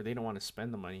 or they don't want to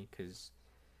spend the money because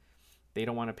they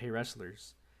don't want to pay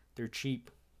wrestlers. They're cheap.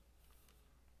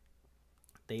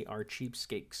 They are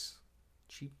cheapskates.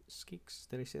 Cheapskates?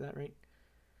 Did I say that right?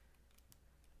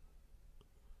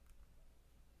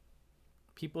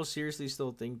 People seriously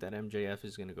still think that MJF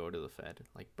is gonna go to the Fed.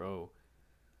 Like, bro.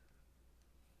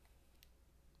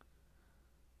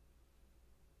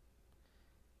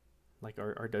 Like,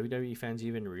 are WWE fans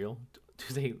even real?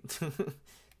 Do they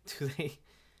do they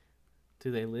do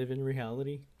they live in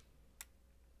reality?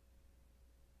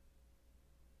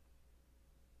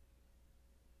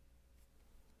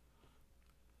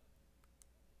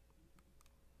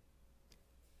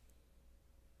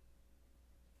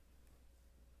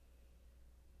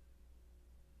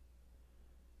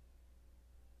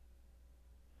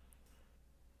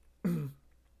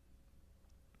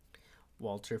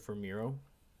 Walter for Miro.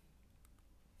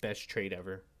 Best trade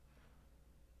ever.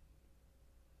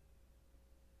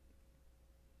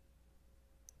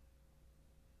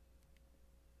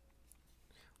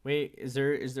 Wait, is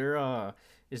there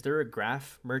a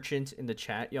graph merchant in the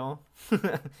chat, y'all?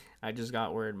 I just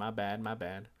got word. My bad, my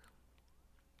bad.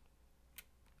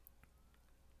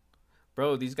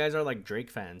 Bro, these guys are like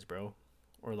Drake fans, bro.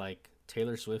 Or like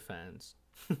Taylor Swift fans.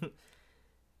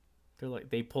 They're like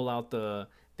they pull out the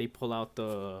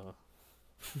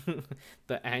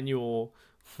the annual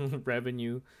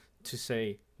revenue to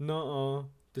say, "No,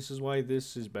 this is why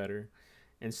this is better,"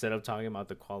 instead of talking about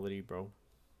the quality, bro.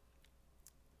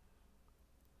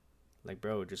 Like,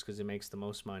 bro, just because it makes the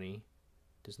most money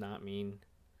does not mean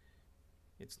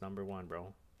it's number one,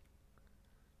 bro.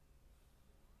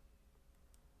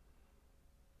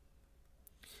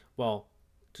 Well,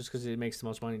 just because it makes the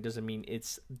most money doesn't mean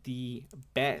it's the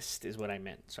best, is what I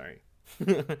meant. Sorry.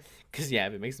 Because, yeah,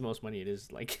 if it makes the most money, it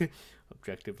is, like,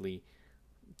 objectively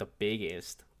the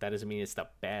biggest. That doesn't mean it's the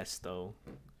best, though.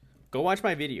 Go watch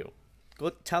my video. Go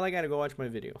tell that guy to go watch my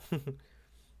video.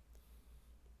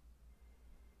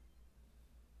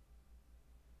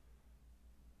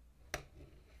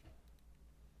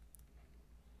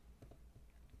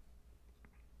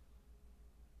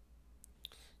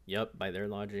 Yep, by their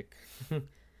logic.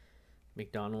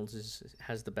 McDonald's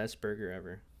has the best burger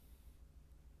ever.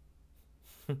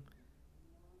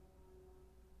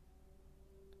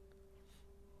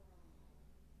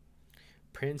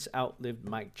 Prince outlived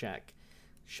Mike Jack.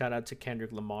 Shout out to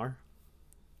Kendrick Lamar.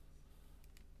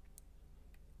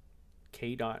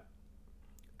 K. Dot.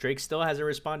 Drake still hasn't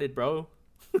responded, bro.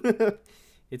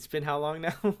 It's been how long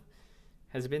now?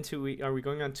 Has it been 2 weeks? Are we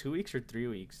going on 2 weeks or 3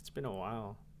 weeks? It's been a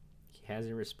while. He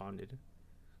hasn't responded.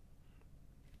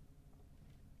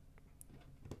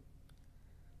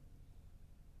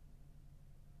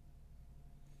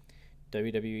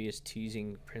 WWE is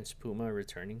teasing Prince Puma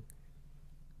returning.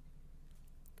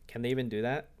 Can they even do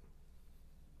that?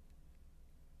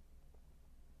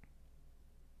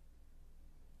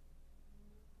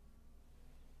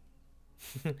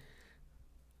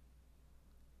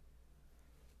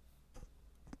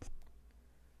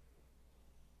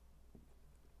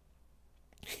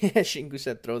 Shingu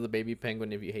said, "Throw the baby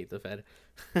penguin if you hate the Fed."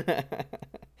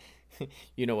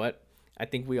 You know what? I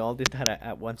think we all did that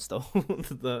at once, though.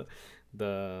 the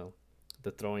the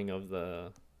the throwing of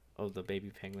the baby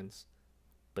penguins.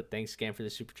 But thanks, Scam, for the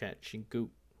super chat, Shinku.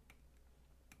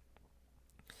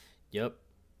 Yep.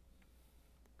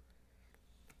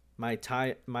 My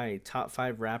top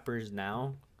 5 rappers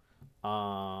now.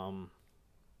 Um,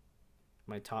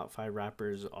 my top 5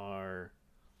 rappers are.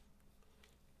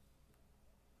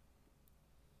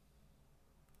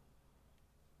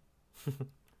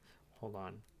 Hold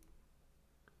on.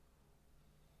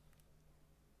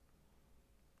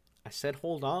 I said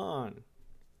hold on.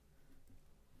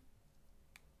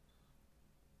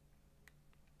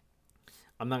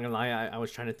 I'm not gonna lie, I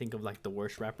was trying to think of like the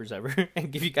worst rappers ever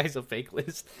and give you guys a fake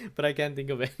list, but I can't think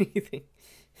of anything.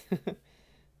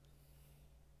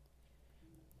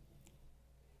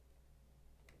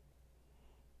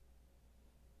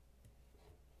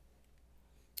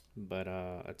 But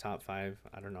a top 5,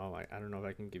 I don't know. I don't know if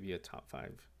I can give you a top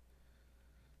 5.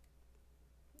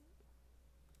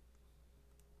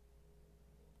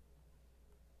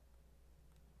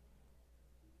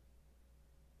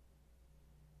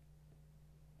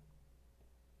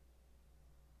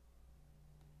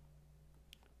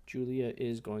 Julia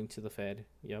is going to the Fed.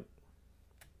 Yep.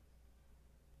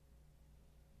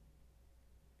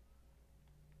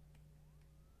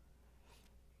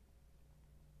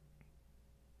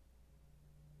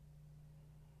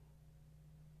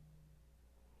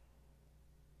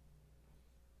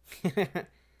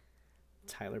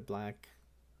 Tyler Black.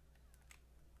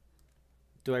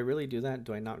 Do I really do that?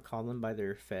 Do I not call them by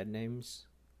their Fed names?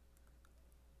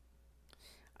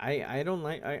 I don't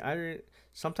like I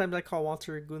sometimes I call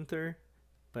Walter Gunther,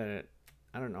 but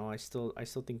I don't know. I still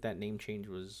think that name change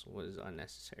was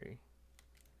unnecessary.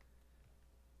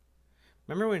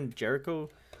 Remember when Jericho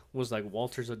was like,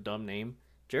 Walter's a dumb name?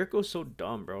 Jericho's so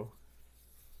dumb, bro.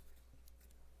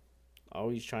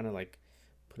 Always trying to like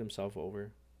put himself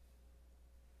over.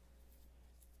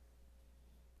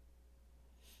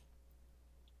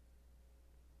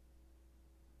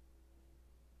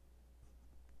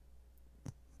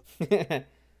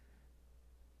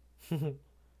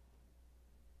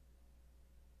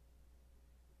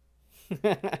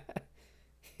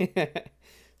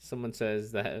 Someone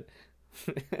says that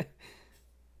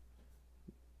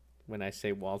when I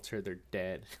say Walter, they're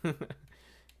dead.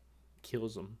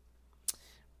 Kills them.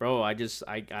 Bro, I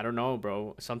don't know,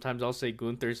 bro. Sometimes I'll say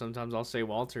Gunther, sometimes I'll say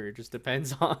Walter. It just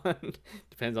depends on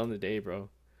depends on the day, bro.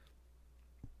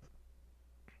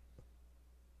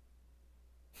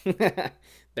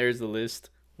 There's the list.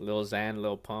 Lil Xan,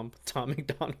 Lil Pump, Tom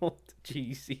McDonald,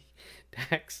 GC,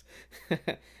 Dax.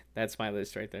 That's my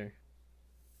list right there.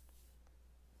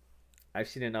 I've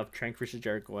seen enough Tranq versus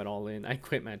Jericho at All In. I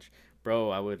quit match, bro.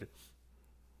 I would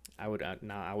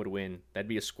win. That'd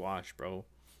be a squash, bro.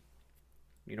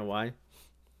 You know why?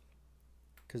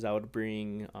 Because I would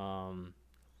bring I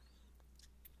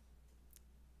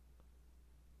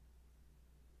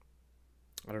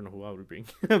don't know who I would bring,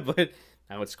 but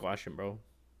I would squash him, bro.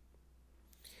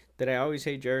 Did I always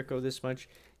hate Jericho this much?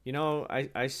 You know,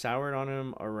 I soured on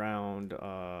him around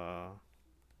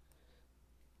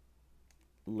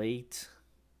late.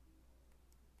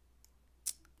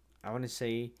 I want to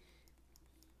say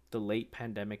the late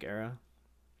pandemic era.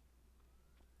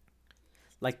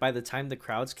 Like by the time the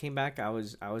crowds came back, I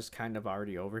was kind of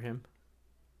already over him.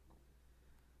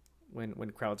 When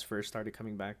crowds first started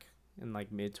coming back in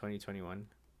like mid 2021.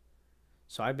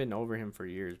 So I've been over him for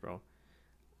years, bro.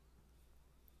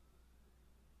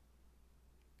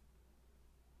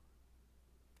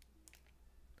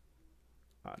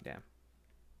 Oh damn.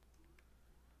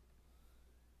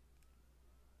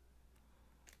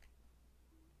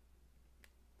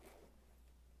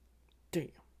 Damn.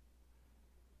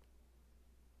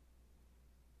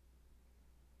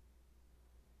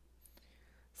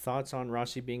 Thoughts on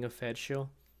Rossi being a Fed shill?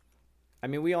 I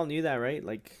mean, we all knew that, right?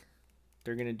 Like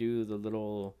they're gonna do the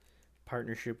little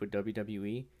partnership with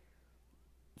WWE.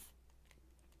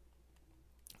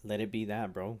 Let it be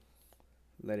that, bro.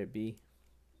 Let it be.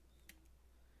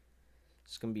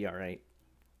 It's gonna be all right.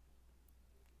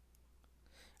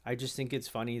 I just think it's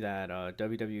funny that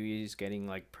WWE is getting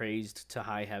like praised to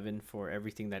high heaven for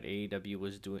everything that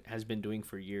AEW has been doing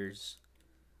for years.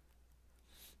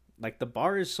 Like the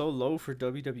bar is so low for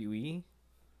WWE.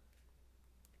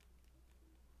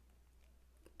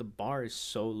 The bar is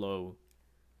so low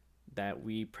that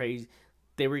we praise.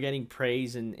 They were getting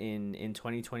praise in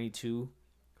 2022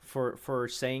 for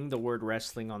saying the word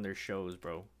wrestling on their shows,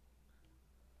 bro.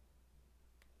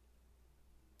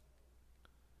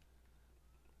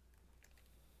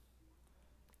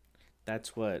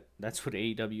 That's what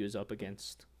AEW is up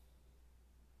against.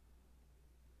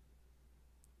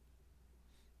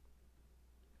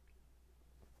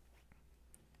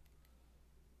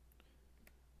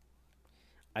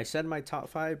 I said my top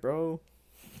five, bro.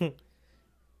 I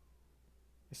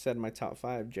said my top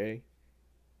five, Jay.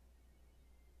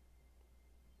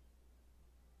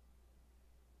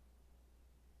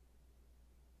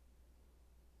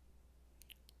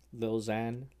 Lil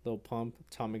Xan, Lil Pump,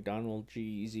 Tom McDonald, G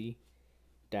Easy,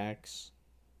 Dax.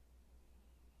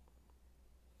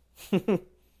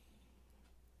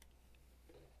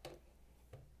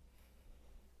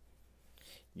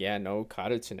 Yeah, no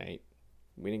Okada tonight.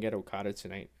 We didn't get Okada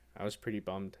tonight. I was pretty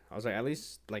bummed. I was like, at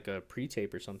least like a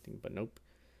pre-tape or something, but nope.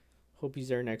 Hope he's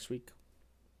there next week.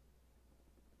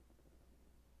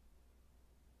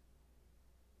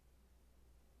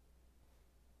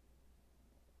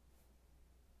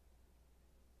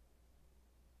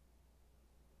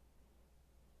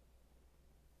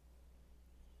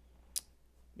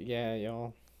 Yeah,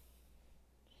 y'all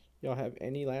have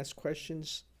any last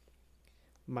questions?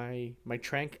 My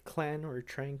Tranq clan or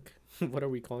Tranq, what are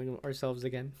we calling ourselves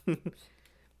again?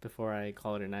 Before I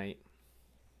call it a night.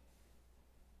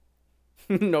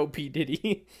 No P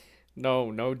Diddy.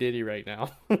 No Diddy right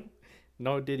now.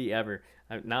 No Diddy ever.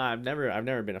 I've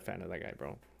never been a fan of that guy,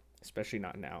 bro. Especially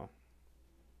not now.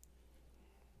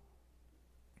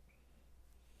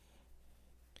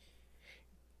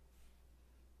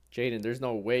 Jaden, there's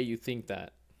no way you think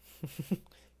that.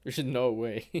 There's no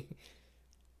way.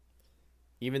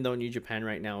 Even though New Japan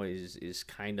right now is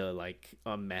kind of like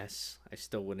a mess, I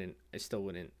still wouldn't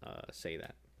say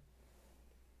that.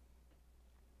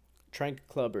 Trank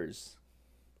clubbers.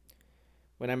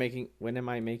 When am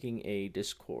I making a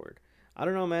Discord? I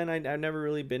don't know, man. I've never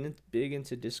really been big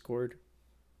into Discord.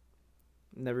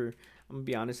 Never. I'm gonna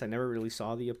be honest. I never really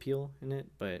saw the appeal in it,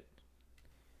 but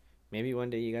maybe one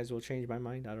day you guys will change my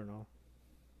mind. I don't know.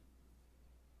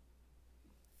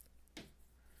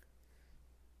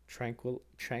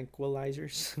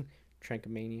 Tranquilizers,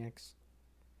 Trancomaniacs.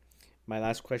 My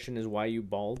last question is why you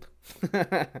bald?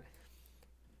 I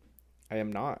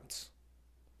am not.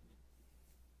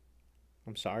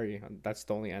 I'm sorry. That's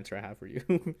the only answer I have for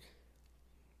you.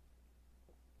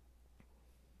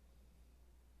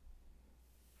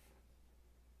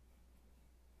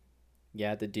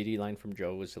 Yeah, the Diddy line from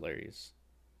Joe was hilarious.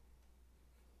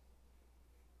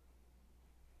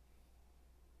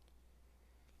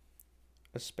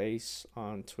 A space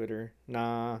on Twitter.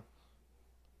 Nah,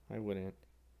 I wouldn't.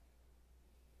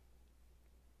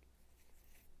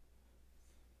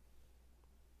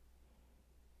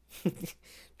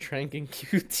 Trank and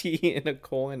QT in a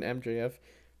colon MJF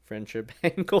friendship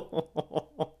angle.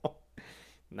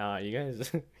 Nah, you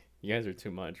guys are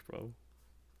too much, bro.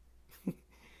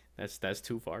 That's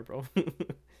too far, bro.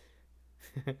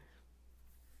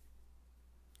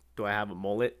 Do I have a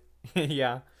mullet?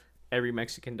 Yeah, every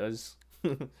Mexican does.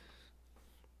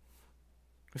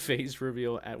 Face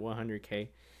reveal at 100K.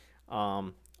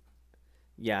 Um,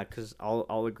 yeah, cause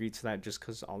I'll agree to that just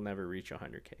cause I'll never reach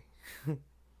 100K.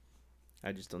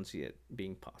 I just don't see it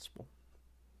being possible.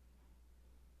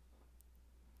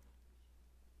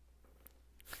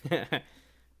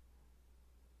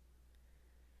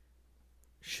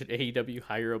 Should AEW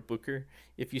hire a booker?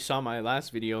 If you saw my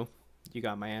last video, you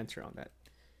got my answer on that.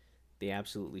 They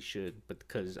absolutely should, but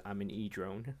because I'm an e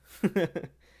drone.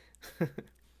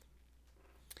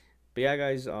 But yeah,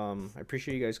 guys, I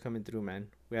appreciate you guys coming through, man.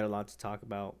 We had a lot to talk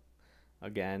about.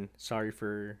 Again, sorry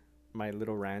for my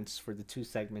little rants for the two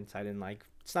segments I didn't like.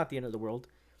 It's not the end of the world.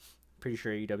 Pretty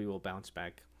sure AEW will bounce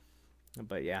back.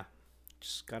 But yeah,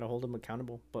 just gotta hold them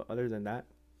accountable. But other than that,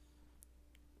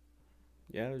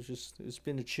 yeah, it's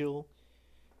been a chill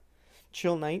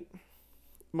night.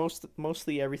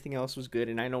 Mostly everything else was good,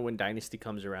 and I know when Dynasty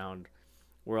comes around,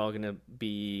 we're all gonna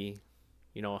be,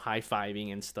 high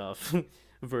fiving and stuff.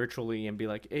 virtually and be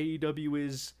like, AEW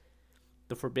is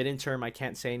the forbidden term I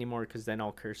can't say anymore because then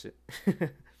I'll curse it.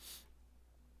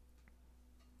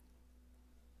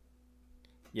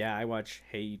 Yeah, I watch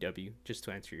AEW just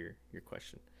to answer your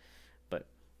question. But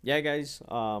yeah, guys,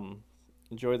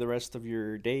 enjoy the rest of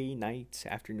your day, night,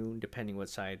 afternoon, depending what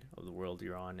side of the world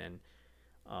you're on. And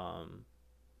um,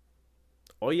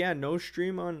 oh yeah, no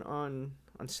stream on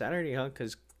Saturday, huh?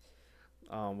 Because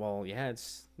well, yeah,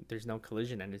 it's there's no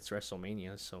collision and it's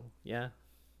WrestleMania, so yeah.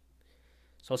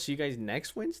 So I'll see you guys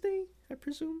next Wednesday, I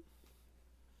presume,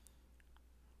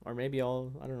 or maybe I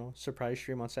don't know, surprise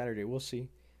stream on Saturday. We'll see,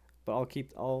 but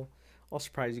I'll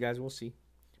surprise you guys. We'll see.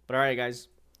 But all right, guys,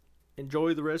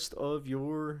 enjoy the rest of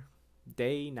your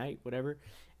day, night, whatever,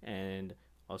 and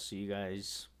I'll see you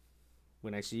guys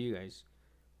when I see you guys.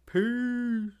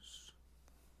 Peace.